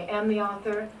saying I am the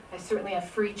author, I certainly have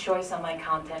free choice on my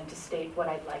content to state what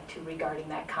I'd like to regarding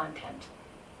that content.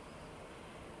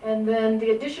 And then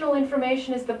the additional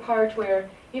information is the part where,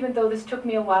 even though this took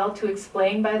me a while to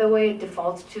explain, by the way, it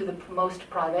defaults to the most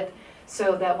private,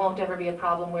 so that won't ever be a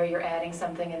problem where you're adding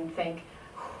something and think,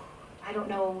 I don't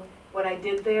know what I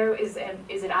did there, is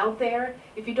it out there?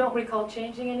 If you don't recall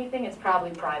changing anything, it's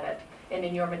probably private and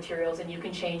in your materials, and you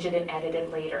can change it and edit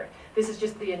it later. This is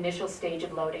just the initial stage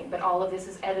of loading, but all of this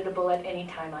is editable at any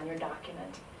time on your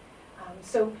document.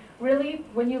 So really,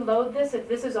 when you load this, if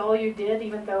this is all you did,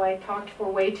 even though I talked for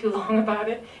way too long about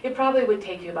it, it probably would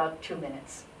take you about 2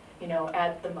 minutes,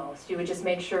 at the most. You would just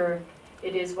make sure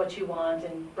it is what you want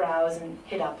and browse and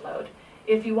hit upload.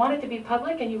 If you want it to be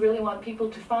public and you really want people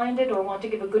to find it or want to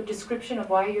give a good description of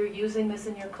why you're using this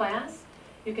in your class,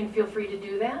 you can feel free to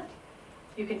do that.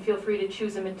 You can feel free to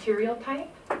choose a material type,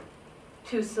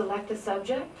 to select a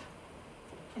subject,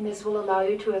 and this will allow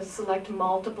you to select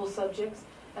multiple subjects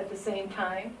at the same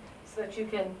time so that you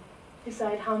can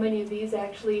decide how many of these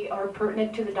actually are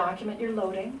pertinent to the document you're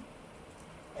loading.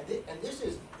 And this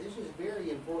is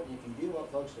very important if you do want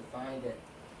folks to find it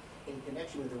in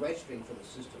connection with the registering for the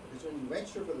system. Because when you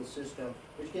register for the system,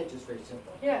 which again is just very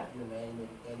simple. Yeah. Your name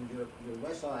and your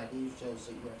Westlaw ID shows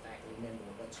that you're a faculty member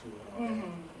of what school and all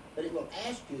that. But it will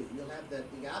ask you, you'll have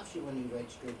the option when you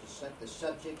register to select the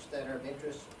subjects that are of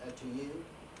interest to you.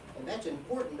 And that's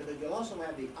important because you'll also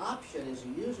have the option as a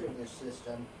user of this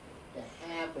system to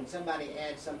have, when somebody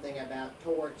adds something about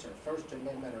torts or First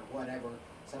Amendment or whatever,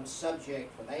 some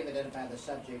subject, or they've identified the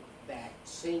subject that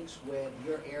syncs with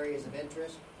your areas of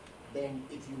interest, then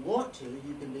if you want to,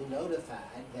 you can be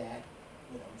notified that,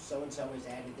 so-and-so has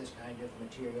added this kind of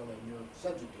material in your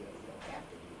subject area. You don't have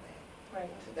to do that. Right.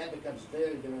 So that becomes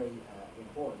very, very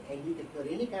important. And you can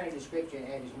put any kind of description,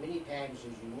 add as many tags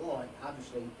as you want.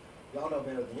 Obviously, y'all know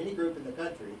better than any group in the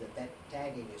country that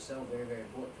tagging is so very, very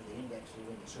important for the indexing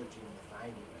and the searching and the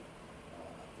finding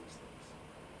of these things.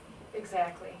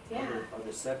 Exactly, yeah. Are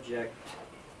the subject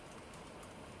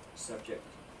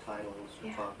titles or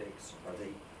Yeah. topics, are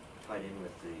they tied in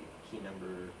with the key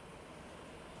number?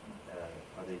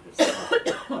 Are they the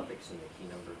same topics in the key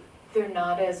number? They're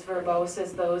not as verbose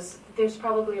as those. There's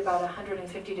probably about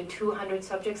 150 to 200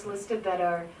 subjects listed that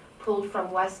are pulled from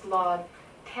Westlaw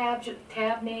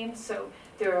tab names, so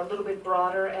they're a little bit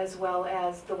broader, as well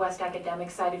as the West Academic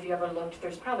side. If you ever looked,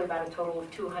 there's probably about a total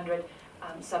of 200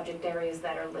 subject areas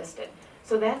that are listed.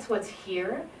 So that's what's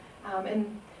here.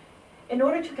 And in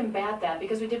order to combat that,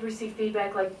 because we did receive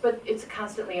feedback but it's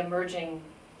constantly emerging,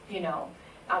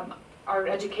 our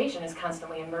education is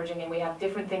constantly emerging and we have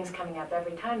different things coming up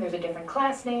every time. There's a different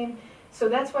class name. So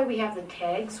that's why we have the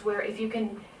tags, where if you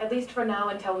can, at least for now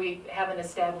until we have an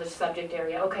established subject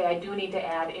area, okay, I do need to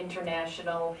add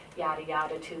international, yada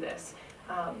yada to this.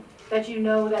 That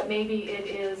that maybe it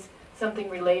is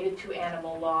something related to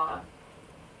animal law.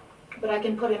 But I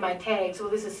can put in my tags,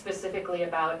 well, this is specifically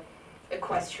about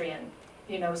equestrian,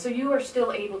 you know, so you are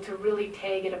still able to really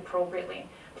tag it appropriately.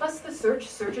 Plus the search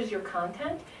searches your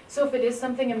content, so if it is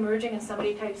something emerging and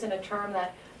somebody types in a term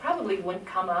that probably wouldn't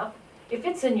come up, if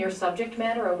it's in your subject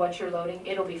matter or what you're loading,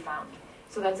 it'll be found.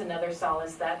 So that's another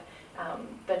solace, that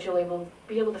that you'll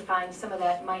be able to find some of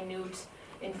that minute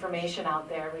information out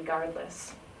there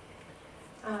regardless.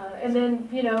 And then,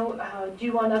 you know, do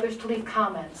you want others to leave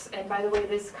comments? And by the way,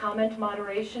 this comment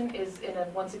moderation is in a,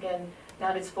 once again,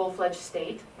 not its full-fledged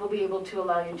state. We'll be able to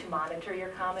allow you to monitor your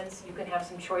comments. You can have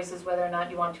some choices whether or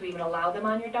not you want to even allow them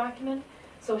on your document.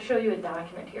 So I'll show you a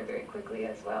document here very quickly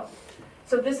as well.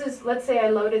 So this is, let's say I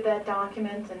loaded that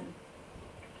document, and I'm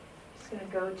just going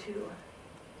to go to,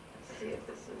 let's see if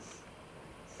this is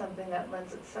something that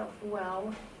lends itself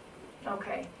well.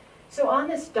 Okay, so on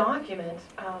this document,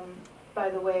 by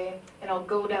the way, and I'll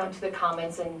go down to the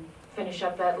comments and finish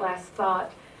up that last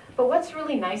thought. But what's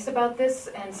really nice about this,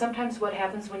 and sometimes what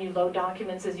happens when you load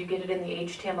documents is you get it in the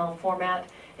HTML format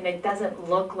and it doesn't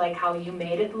look like how you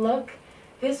made it look.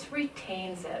 This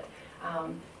retains it.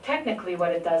 Technically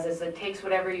what it does is it takes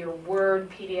whatever your Word,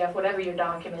 PDF, whatever your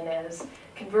document is,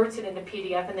 converts it into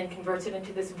PDF, and then converts it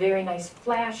into this very nice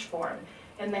Flash form.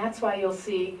 And that's why you'll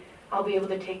see I'll be able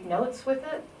to take notes with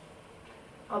it.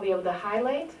 I'll be able to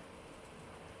highlight.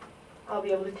 I'll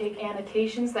be able to take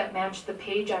annotations that match the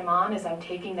page I'm on as I'm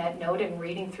taking that note and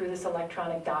reading through this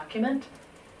electronic document.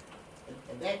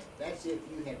 And that's if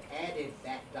you have added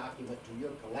that document to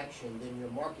your collection, then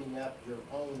you're marking up your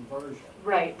own version.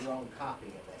 Right. Your own copy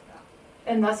of that document.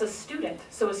 And thus a student.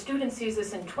 So a student sees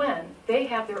this in Twen, they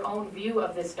have their own view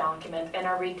of this document and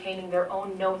are retaining their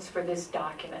own notes for this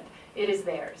document. It is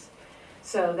theirs.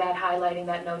 So that highlighting,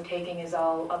 that note-taking is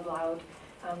all allowed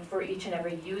for each and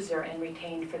every user and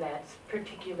retained for that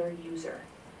particular user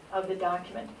of the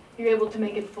document. You're able to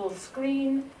make it full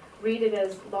screen, read it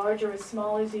as large or as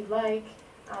small as you'd like,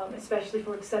 especially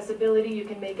for accessibility. You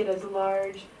can make it as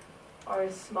large or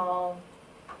as small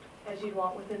as you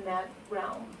want within that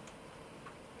realm.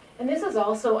 And this is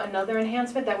also another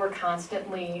enhancement that we're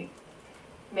constantly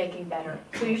making better.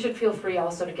 So you should feel free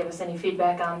also to give us any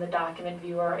feedback on the document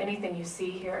viewer or anything you see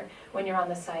here when you're on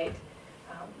the site.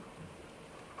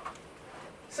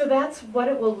 So that's what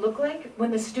it will look like. When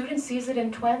the student sees it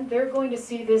in Twen, they're going to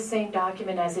see this same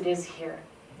document as it is here.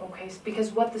 Okay,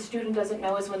 because what the student doesn't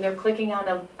know is when they're clicking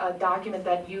on a document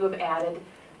that you have added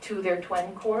to their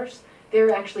Twen course,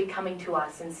 they're actually coming to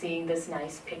us and seeing this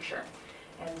nice picture.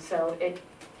 And so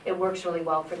it works really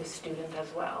well for the student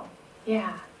as well.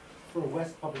 Yeah. For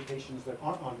West publications that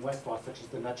aren't on Westlaw, such as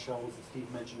the nutshells that Steve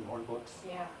mentioned, horn books,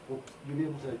 Yeah. will you be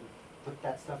able to put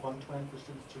that stuff on Twen for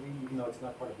students to read, even though it's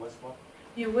not part of Westlaw?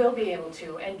 You will be able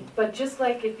to, but just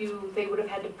like if they would have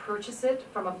had to purchase it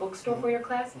from a bookstore for your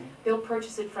class, they'll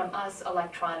purchase it from us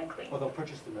electronically. Well, they'll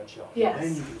purchase the nutshell. Yes. And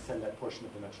then you can send that portion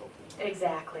of the nutshell to them.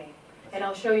 Exactly, and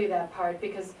I'll show you that part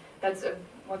because that's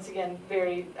once again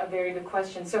a very good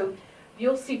question. So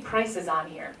you'll see prices on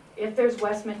here. If there's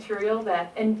West material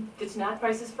that, and it's not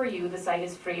prices for you, the site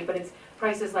is free, but it's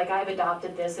prices like I've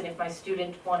adopted this, and if my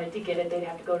student wanted to get it, they'd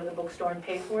have to go to the bookstore and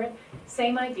pay for it.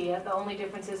 Same idea, the only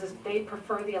difference is they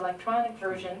prefer the electronic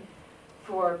version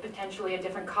for potentially a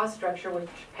different cost structure, which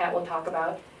Pat will talk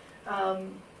about.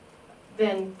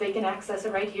 Then they can access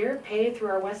it right here, pay through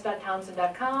our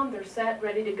west.townsend.com, they're set,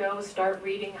 ready to go, start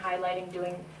reading, highlighting,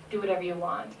 do whatever you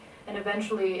want. And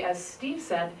eventually, as Steve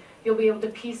said, you'll be able to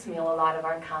piecemeal a lot of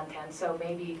our content. So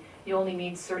maybe you only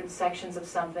need certain sections of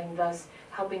something, thus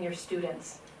helping your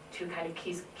students to kind of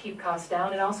keep costs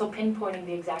down and also pinpointing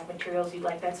the exact materials you'd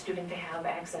like that student to have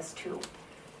access to.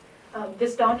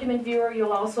 This document viewer,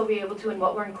 you'll also be able to, and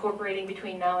what we're incorporating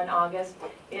between now and August,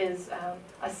 is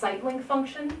a site link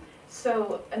function.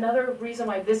 So another reason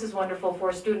why this is wonderful for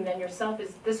a student and yourself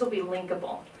is this will be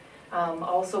linkable.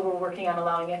 Also, we're working on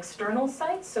allowing external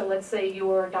sites. So let's say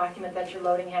your document that you're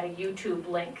loading had a YouTube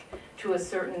link to a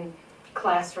certain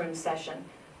classroom session.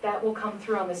 That will come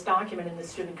through on this document and the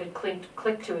student could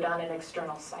click to it on an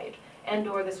external site. And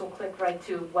or this will click right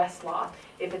to Westlaw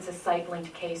if it's a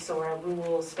site-linked case or a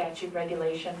rule, statute,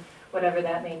 regulation, whatever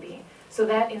that may be. So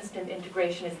that instant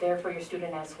integration is there for your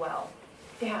student as well.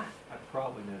 Yeah. I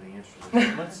probably know the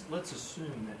answer to this. Let's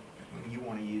assume that you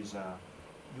want to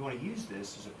use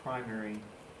this as a primary,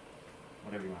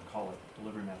 whatever you want to call it,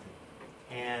 delivery method,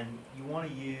 and you want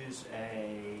to use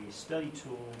a study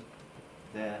tool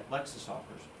that Lexis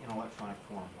offers in electronic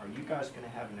form. Are you guys going to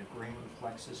have an agreement with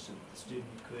Lexis so that the student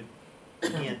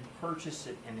could, again, purchase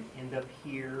it and end up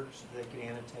here so that they can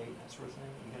annotate, that sort of thing?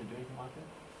 Are you going to do anything like that?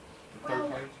 With third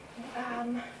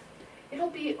parties? It'll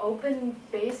be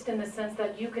open-based in the sense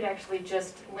that you could actually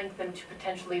just link them to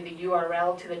potentially the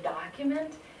URL to the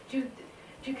document. Do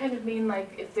you kind of mean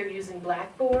like if they're using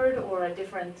Blackboard or a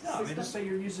different No, I mean, system? let's say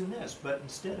you're using this, but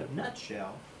instead of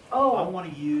Nutshell, I Oh, want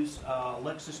to use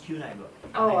Alexis Q&A book.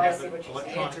 Oh, They I have see an what you're saying. The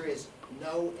electronic- answer is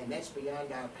no, and that's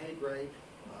beyond our pay grade.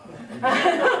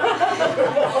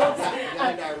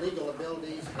 Beyond our legal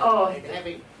abilities. Oh. And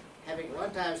having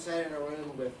one time sat in a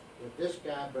room with this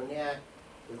guy, Burnett,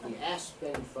 with the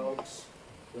Aspen folks,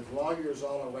 with lawyers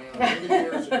all around many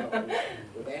years ago,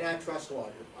 with antitrust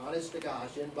lawyers, honest to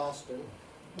gosh, in Boston,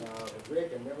 with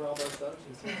Rick, and remember all those folks?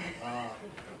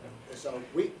 So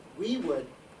we would,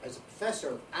 as a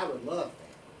professor, I would love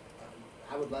that.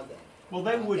 I would love that. Well,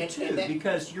 they would And too, that-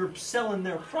 because you're selling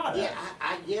their product.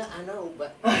 Yeah, I know,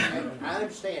 but I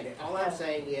understand it. All I'm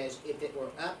saying is, if it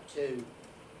were up to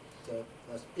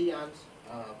us peons,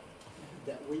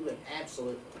 that we would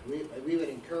absolutely, we would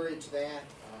encourage that,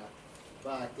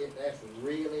 but that's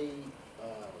really,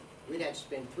 we'd have to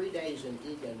spend 3 days in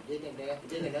Egan digging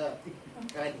up,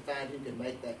 trying to find who can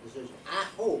make that decision. I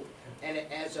hope, and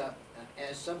as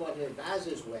someone who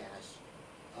advises Wes,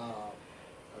 I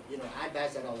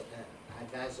advise that all the time. I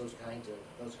advise those kinds of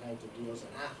deals,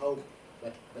 and I hope,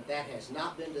 but that has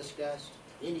not been discussed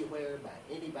anywhere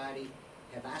by anybody.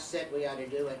 Have I said we ought to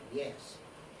do it? Yes.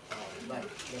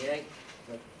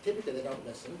 But typically they don't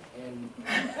listen, and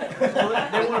Well,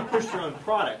 they want to push their own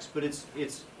products, but it's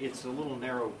a little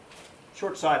narrow,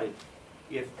 short-sighted.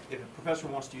 If a professor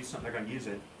wants to use something, they're going to use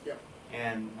it. Yep.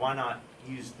 And why not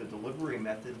use the delivery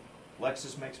method?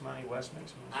 Lexus makes money, Wes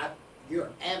makes money. you're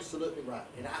absolutely right,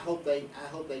 and I hope they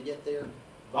get there.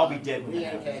 I'll be but dead when we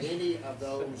that haven't had happens. any of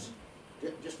those.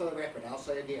 Just for the record, I'll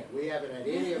say again, we haven't had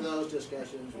any of those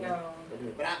discussions. No.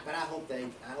 But I hope they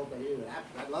do. And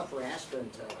I'd love for Aspen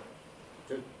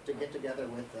to get together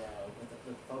with the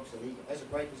folks at Eagle. It's a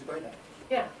great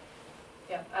idea.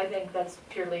 yeah, I think that's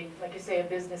purely, like you say, a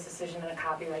business decision and a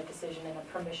copyright decision and a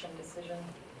permission decision.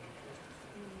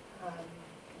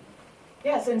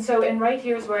 Yes, and right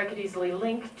here is where I could easily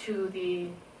link to the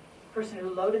person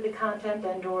who loaded the content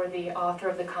and or the author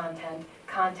of the content,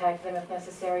 contact them if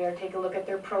necessary, or take a look at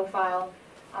their profile.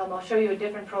 I'll show you a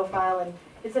different profile, and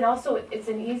it's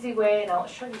an easy way, and I'll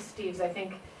show you Steve's. I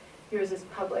think yours is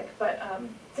public, but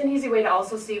it's an easy way to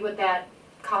also see what that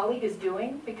colleague is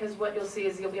doing, because what you'll see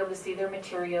is you'll be able to see their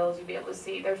materials, you'll be able to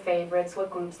see their favorites, what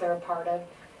groups they're a part of.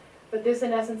 But this,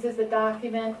 in essence, is the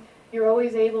document. You're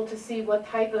always able to see what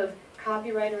type of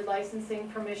copyright or licensing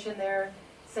permission they're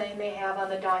saying they have on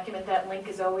the document. That link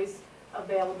is always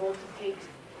available to take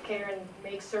care and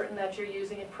make certain that you're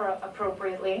using it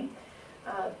appropriately.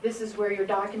 This is where your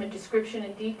document description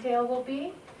and detail will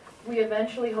be. We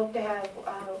eventually hope to have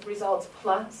Results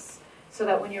Plus, so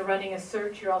that when you're running a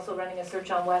search, you're also running a search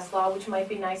on Westlaw, which might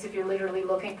be nice if you're literally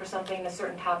looking for something in a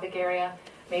certain topic area.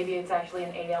 Maybe it's actually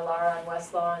an ALR on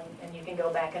Westlaw, and you can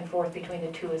go back and forth between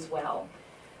the two as well.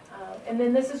 And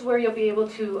then this is where you'll be able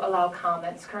to allow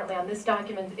comments. Currently on this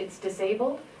document, it's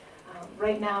disabled.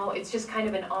 Right now, it's just kind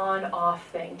of an on-off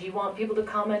thing. Do you want people to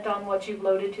comment on what you've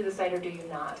loaded to the site, or do you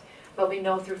not? But we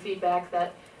know through feedback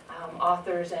that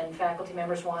authors and faculty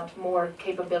members want more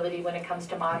capability when it comes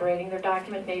to moderating their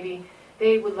document. Maybe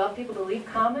they would love people to leave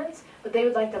comments, but they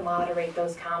would like to moderate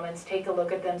those comments, take a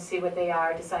look at them, see what they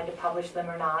are, decide to publish them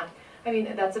or not. I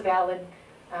mean, that's a valid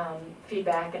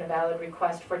feedback and a valid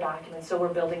request for documents, so we're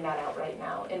building that out right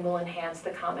now, and we'll enhance the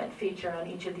comment feature on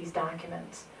each of these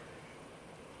documents.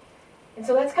 And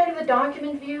so that's kind of the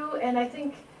document view, and I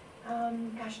think,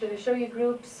 gosh, did I show you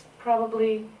groups?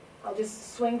 Probably. I'll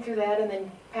just swing through that and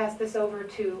then pass this over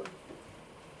to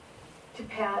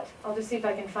Pat. I'll just see if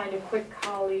I can find a quick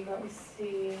colleague. Let me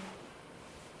see if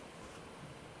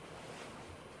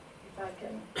I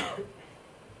can. I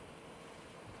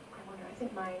wonder, I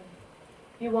think mine,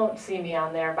 you won't see me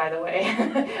on there, by the way.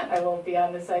 I won't be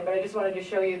on the site, but I just wanted to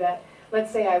show you that,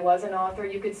 let's say I was an author,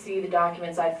 you could see the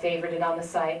documents I've favorited on the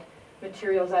site,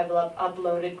 materials I've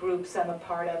uploaded, groups I'm a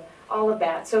part of, all of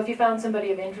that. So if you found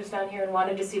somebody of interest on here and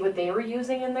wanted to see what they were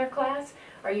using in their class,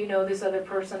 or you know this other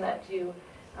person that you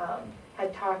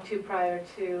had talked to prior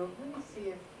to, let me see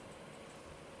if,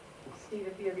 Steve,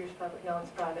 if yours is public, no, it's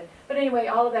private. But anyway,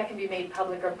 all of that can be made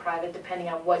public or private depending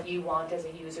on what you want as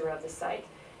a user of the site.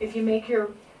 If you make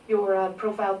your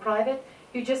profile private,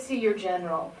 you just see your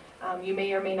general. You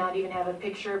may or may not even have a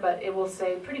picture, but it will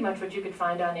say pretty much what you could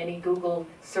find on any Google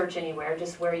search anywhere,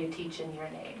 just where you teach in your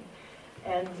name.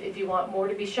 And if you want more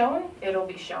to be shown, it'll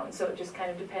be shown. So it just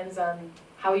kind of depends on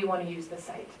how you want to use the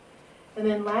site. And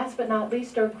then last but not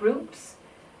least are groups.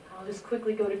 I'll just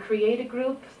quickly go to create a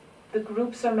group. The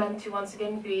groups are meant to, once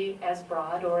again, be as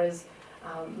broad or as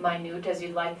minute as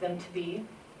you'd like them to be.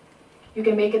 You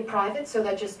can make it private so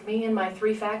that just me and my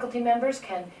 3 faculty members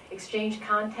can exchange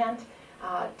content,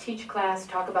 teach class,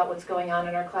 talk about what's going on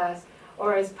in our class,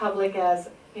 or as public as,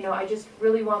 you know, I just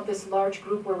really want this large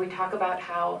group where we talk about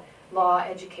how law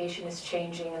education is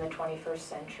changing in the 21st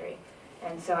century.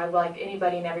 And so I'd like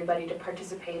anybody and everybody to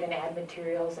participate and add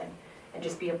materials and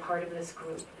just be a part of this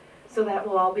group. So that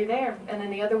will all be there. And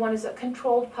then the other one is a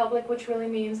controlled public, which really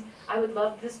means I would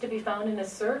love this to be found in a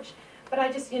search, but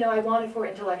I just, you know, I want it for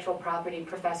intellectual property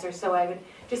professors, so I would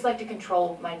just like to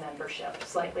control my membership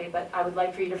slightly, but I would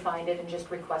like for you to find it and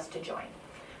just request to join.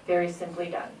 Very simply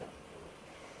done.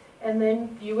 And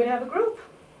then you would have a group.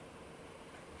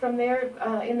 From there,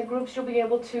 in the groups you'll be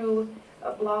able to,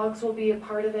 blogs will be a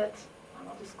part of it.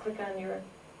 I'll just click on your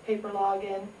paper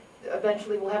login.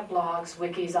 Eventually we'll have blogs,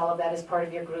 wikis, all of that is part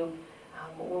of your group.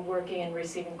 We're working and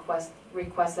receiving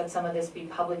requests that some of this be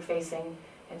public facing,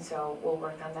 and so we'll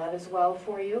work on that as well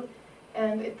for you.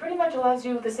 And it pretty much allows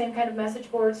you the same kind of message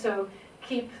board, so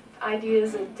keep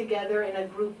ideas together in a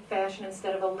group fashion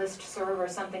instead of a listserv or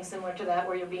something similar to that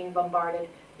where you're being bombarded.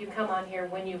 You come on here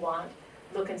when you want,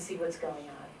 look and see what's going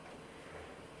on.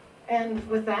 And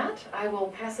with that, I will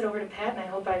pass it over to Pat, and I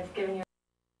hope I've given you.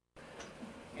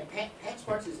 And Pat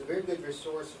Smarts is a very good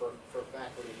resource for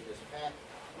faculty because Pat,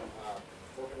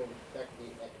 working in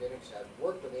the academic side,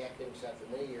 worked on the academic side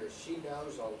for many years. She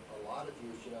knows a lot of you.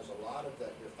 She knows a lot of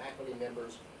your faculty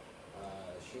members.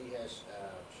 She has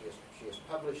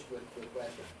published with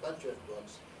West a bunch of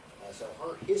books. So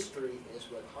her history is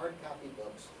with hard copy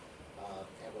books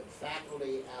and with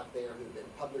faculty out there who've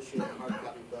been publishing hard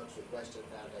copy books with Western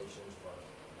Foundations for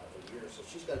years. So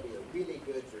she's going to be a really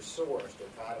good resource to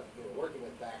try to, working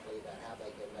with faculty about how they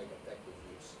can make effective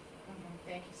use.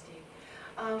 Thank you, Steve.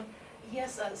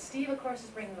 Yes, Steve, of course, is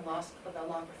bringing the law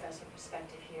professor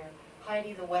perspective here.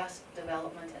 Heidi, the West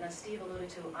development, and as Steve alluded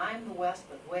to, I'm the West,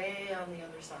 but way on the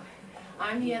other side.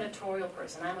 I'm the editorial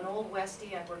person. I'm an old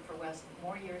Westie. I've worked for West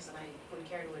more years than I would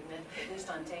care to admit, at least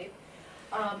on tape.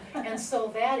 And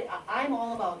so that, I'm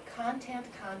all about content.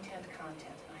 And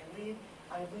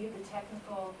I leave the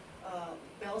technical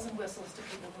bells and whistles to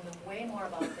people who know way more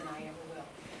about it than I ever will.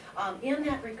 In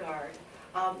that regard,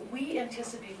 we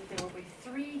anticipate that there will be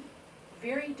 3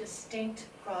 very distinct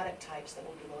product types that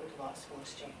will be loaded to Law School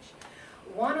Exchange.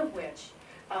 One of which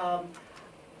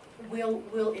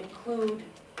will include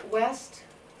West,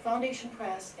 Foundation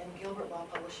Press, and Gilbert Law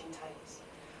Publishing titles.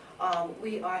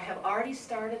 We have already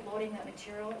started loading that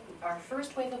material. Our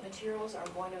first wave of materials are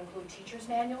going to include teachers'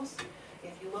 manuals.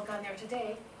 If you look on there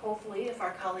today, hopefully, if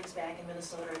our colleagues back in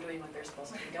Minnesota are doing what they're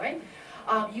supposed to be doing,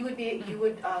 you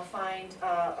would find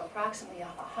approximately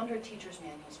 100 teachers'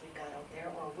 manuals we've got out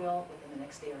there, or will within the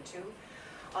next day or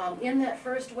 2. In that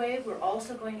first wave, we're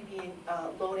also going to be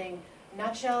loading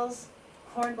nutshells,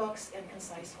 hornbooks, and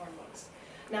concise hornbooks.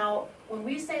 Now, when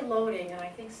we say loading, and I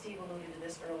think Steve alluded to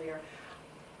this earlier,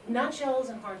 nutshells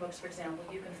and hornbooks, for example,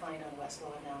 you can find on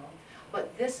Westlaw now.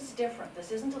 But this is different.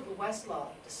 This isn't a Westlaw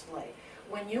display.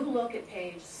 When you look at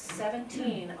page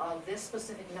 17 of this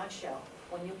specific nutshell,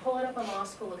 when you pull it up on Law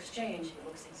School Exchange, it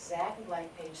looks exactly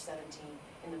like page 17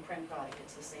 in the print product.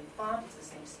 It's the same font, it's the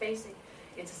same spacing,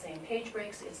 it's the same page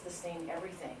breaks, it's the same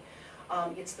everything.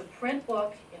 It's the print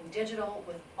book in digital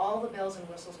with all the bells and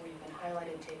whistles where you can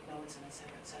highlight and take notes and et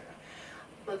cetera, et cetera.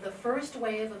 But the first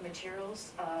wave of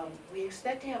materials, we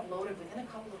expect to have loaded within a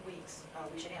couple of weeks.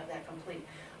 We should have that complete.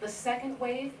 The second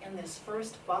wave in this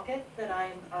first bucket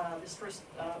that this first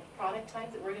product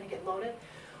type that we're going to get loaded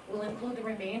will include the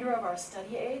remainder of our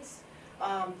study aids,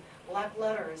 black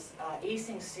letters,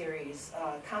 acing series,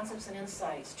 concepts and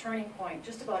insights, turning point,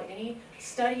 just about any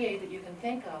study aid that you can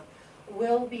think of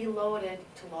will be loaded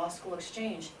to Law School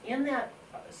Exchange. In that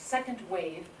second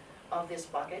wave of this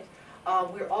bucket,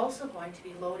 we're also going to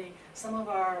be loading some of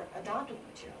our adopted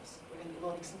materials. We're going to be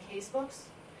loading some case books,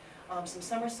 some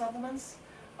summer supplements,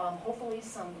 hopefully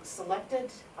some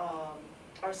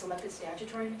our selected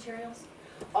statutory materials,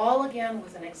 all again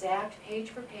with an exact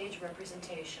page-for-page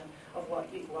representation of what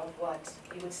you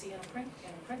would see in a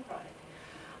print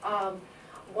product.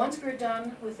 Once we're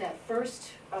done with that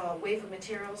first wave of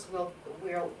materials, the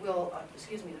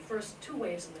first 2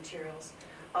 waves of materials,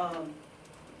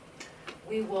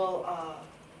 we will,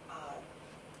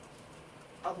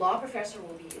 a law professor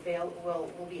will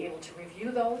be able to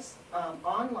review those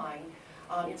online.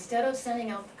 Instead of sending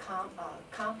out the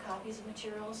comp copies of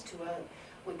materials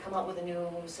we come up with a new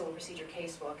civil procedure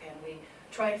casebook, and we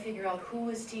try to figure out who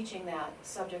is teaching that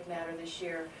subject matter this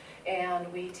year,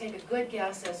 and we take a good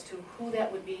guess as to who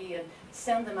that would be and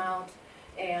send them out,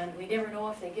 and we never know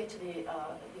if they get to the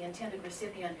intended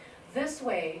recipient. This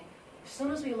way, as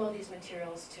soon as we load these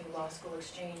materials to Law School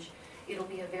Exchange, it'll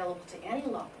be available to any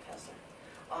law professor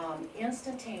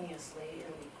instantaneously.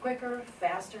 It'll be quicker,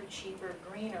 faster, cheaper,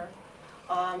 greener.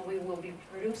 We will be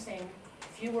producing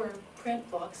fewer print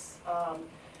books.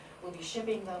 We'll be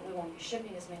shipping we won't be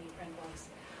shipping as many print books.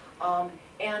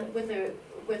 And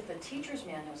with the teacher's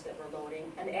manuals that we're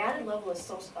loading, an added level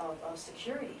of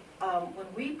security. When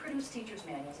we produce teacher's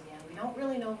manuals, again, we don't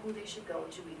really know who they should go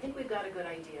to. We think we've got a good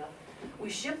idea. We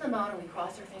ship them out and we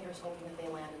cross our fingers hoping that they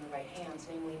land in the right hands,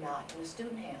 namely not in the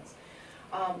student hands.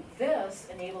 This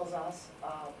enables us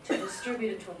to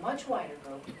distribute it to a much wider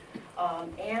group,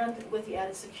 and with the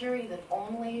added security that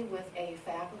only with a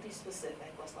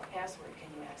faculty-specific Westlaw password can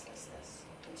you access this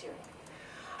material.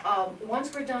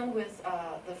 Once we're done with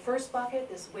the first bucket,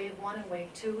 this wave 1 and wave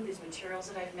 2, these materials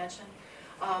that I've mentioned,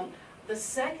 the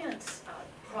second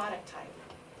product type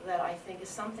that I think is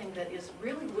something that is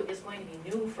really going to be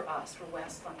new for us, for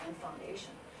West and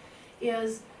Foundation,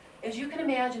 is, as you can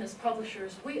imagine as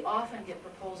publishers, we often get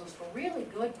proposals for really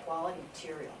good quality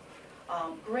material.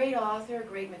 Great author,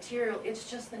 great material, it's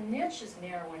just the niche is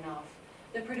narrow enough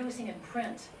that producing in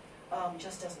print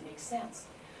just doesn't make sense.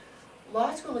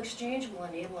 Law School Exchange will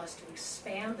enable us to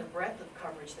expand the breadth of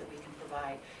coverage that we can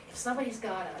provide. If somebody's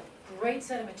got a great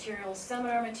set of materials,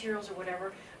 seminar materials or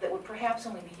whatever, that would perhaps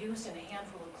only be used in a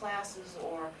handful of classes,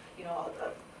 or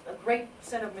a great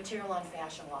set of material on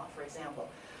fashion law, for example.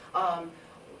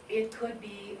 It could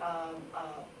be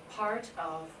part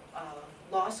of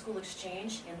Law School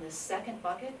Exchange in the second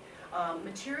bucket.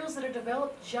 Materials that are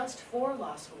developed just for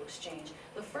Law School Exchange.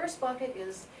 The first bucket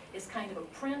is kind of a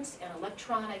print and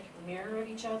electronic mirror of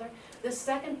each other. This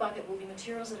second bucket will be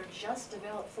materials that are just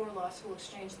developed for Law School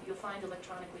Exchange that you'll find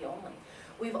electronically only.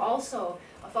 We've also,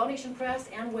 Foundation Press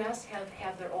and West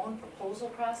have their own proposal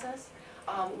process.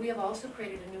 We have also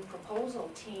created a new proposal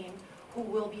team who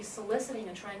will be soliciting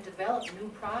and trying to develop new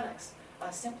products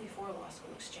simply for Law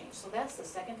School Exchange. So that's the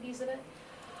second piece of it.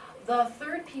 The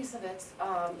third piece of it,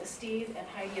 Steve and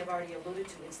Heidi have already alluded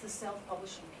to, it's the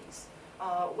self-publishing piece,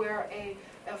 where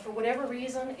for whatever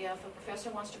reason, if a professor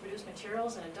wants to produce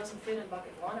materials and it doesn't fit in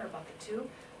bucket 1 or bucket 2,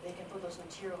 they can put those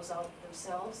materials out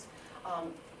themselves.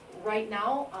 Right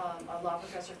now, a law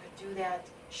professor could do that,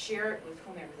 share it with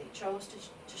whomever they chose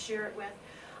to share it with.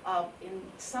 In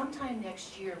sometime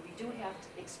next year, we do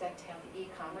expect to have the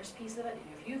e-commerce piece of it. And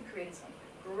if you've created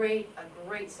a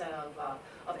great set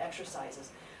of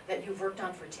exercises that you've worked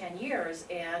on for 10 years,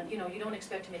 and you don't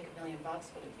expect to make $1 million, but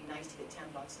it'd be nice to get $10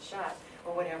 a shot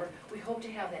or whatever. We hope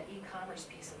to have that e-commerce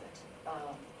piece of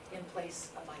it in place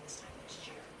by this time next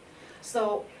year.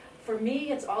 So for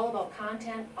me, it's all about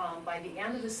content. By the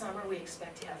end of the summer, we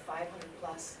expect to have 500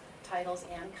 plus titles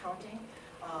and counting.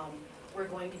 We're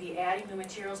going to be adding new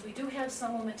materials. We do have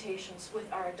some limitations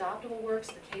with our adoptable works,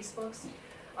 the case books.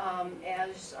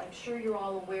 As I'm sure you're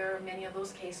all aware, many of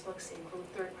those case books include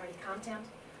third-party content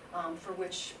for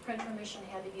which print permission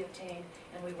had to be obtained,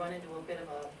 and we run into a bit of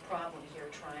a problem here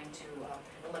trying to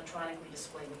electronically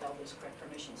display without those correct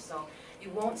permissions. So you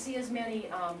won't see as many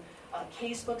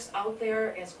case books out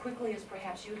there as quickly as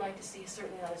perhaps you'd like to see,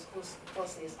 certainly not as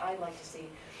closely as I'd like to see,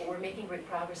 but we're making great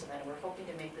progress in that, and we're hoping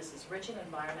to make this as rich an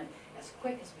environment as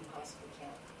quick as we possibly can.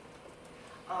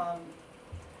 I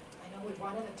know we've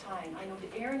run out of time. I know,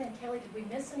 Aaron and Kelly, did we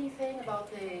miss anything about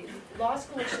the Law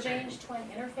School Exchange twin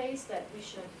interface that we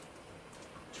should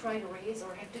try to raise,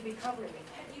 or did we cover it?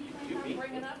 Had you planned on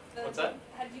bringing up the... What's that?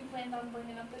 Had you planned on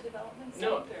bringing up the development site?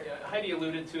 No, Heidi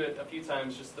alluded to it a few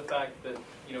times, just the fact that,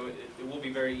 it will be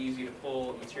very easy to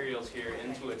pull materials here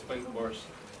into a twin course.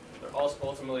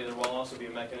 Ultimately, there will also be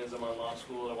a mechanism on Law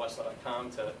School or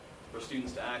Westlaw.com for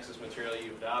students to access material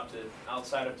you've adopted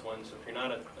outside of Twin. So if you're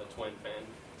not a Twin fan,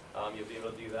 you'll be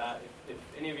able to do that. If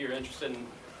any of you are interested in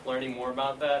learning more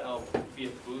about that, I'll be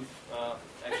at the booth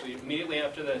actually immediately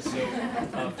after this. So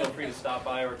feel free to stop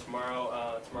by, or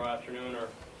tomorrow afternoon, or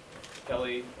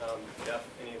Kelly, Jeff,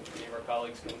 any of our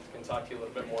colleagues can talk to you a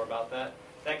little bit more about that.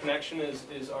 That connection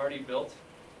is already built.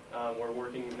 We're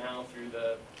working now through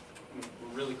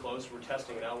we're really close, we're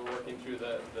testing it out, we're working through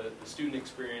the student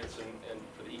experience and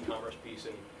for the e-commerce piece,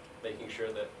 and making sure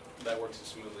that works as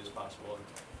smoothly as possible. And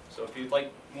so if you'd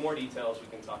like more details, we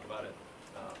can talk about it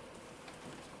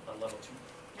on level 2.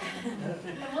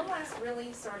 And one last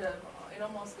really sort of, it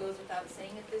almost goes without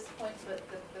saying at this point, but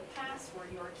the password,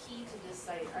 your key to this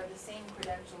site, are the same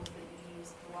credentials that you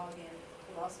use to log in to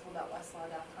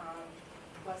lawschool.westlaw.com,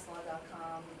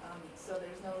 so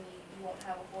there's no need, you won't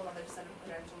have a whole other set of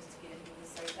credentials to get into the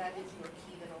site. That is your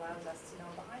key that allows us to know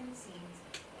behind the scenes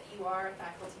that you are a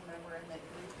faculty member and that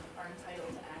you are entitled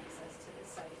to access to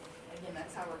this site. Again,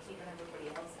 that's how we're keeping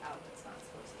everybody else out that's not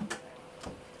supposed to be there.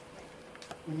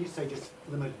 When you say just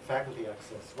limited faculty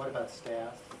access, what about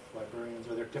staff, librarians?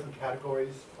 Are there different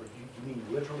categories? Or do you mean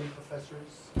literally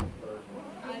professors? Or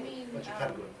I mean, what's your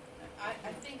category? I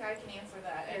think I can answer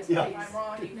that, and Yeah. if I'm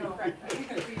wrong, you can No. correct me.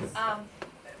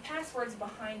 Passwords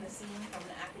behind the scenes from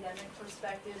an academic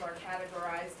perspective are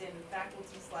categorized in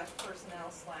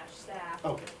faculty/personnel/staff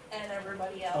Okay, and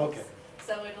everybody else. okay.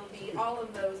 So it'll be all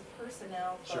of those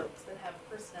personnel Sure. folks that have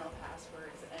personnel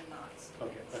passwords and not students.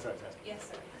 Okay, that's what I was asking. Yes,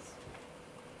 sir.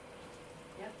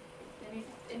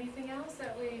 Anything else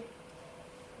that we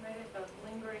might have a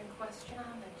lingering question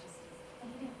on that just,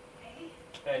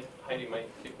 Heidi might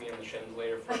kick me in the shins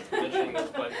later for mentioning this,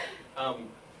 but the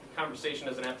conversation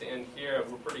doesn't have to end here.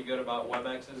 We're pretty good about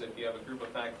WebExes. If you have a group of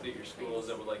faculty at your schools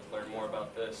that would like to learn more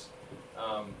about this,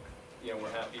 we're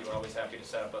always happy to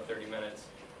set up a 30 minutes,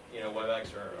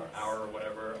 WebEx or hour or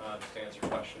whatever, just to answer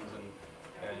questions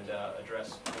and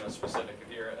address, specific. If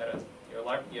you have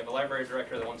a library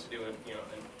director that wants to do and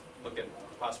look at the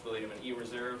possibility of an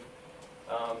e-reserve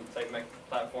type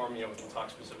platform, we can talk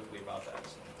specifically about that.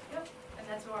 So. yep, and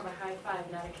that's more of a high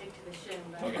five, not a kick to the shin,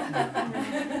 but. Okay.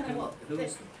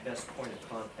 Who's the best point of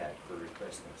contact for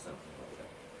requesting something like that?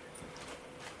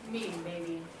 Me,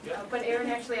 maybe. Yeah. But Aaron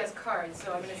actually has cards,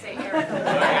 so I'm gonna say Aaron. I'm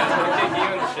gonna kick you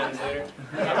in the shins later.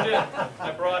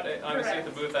 I brought, obviously at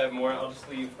the booth I have more, I'll just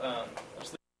leave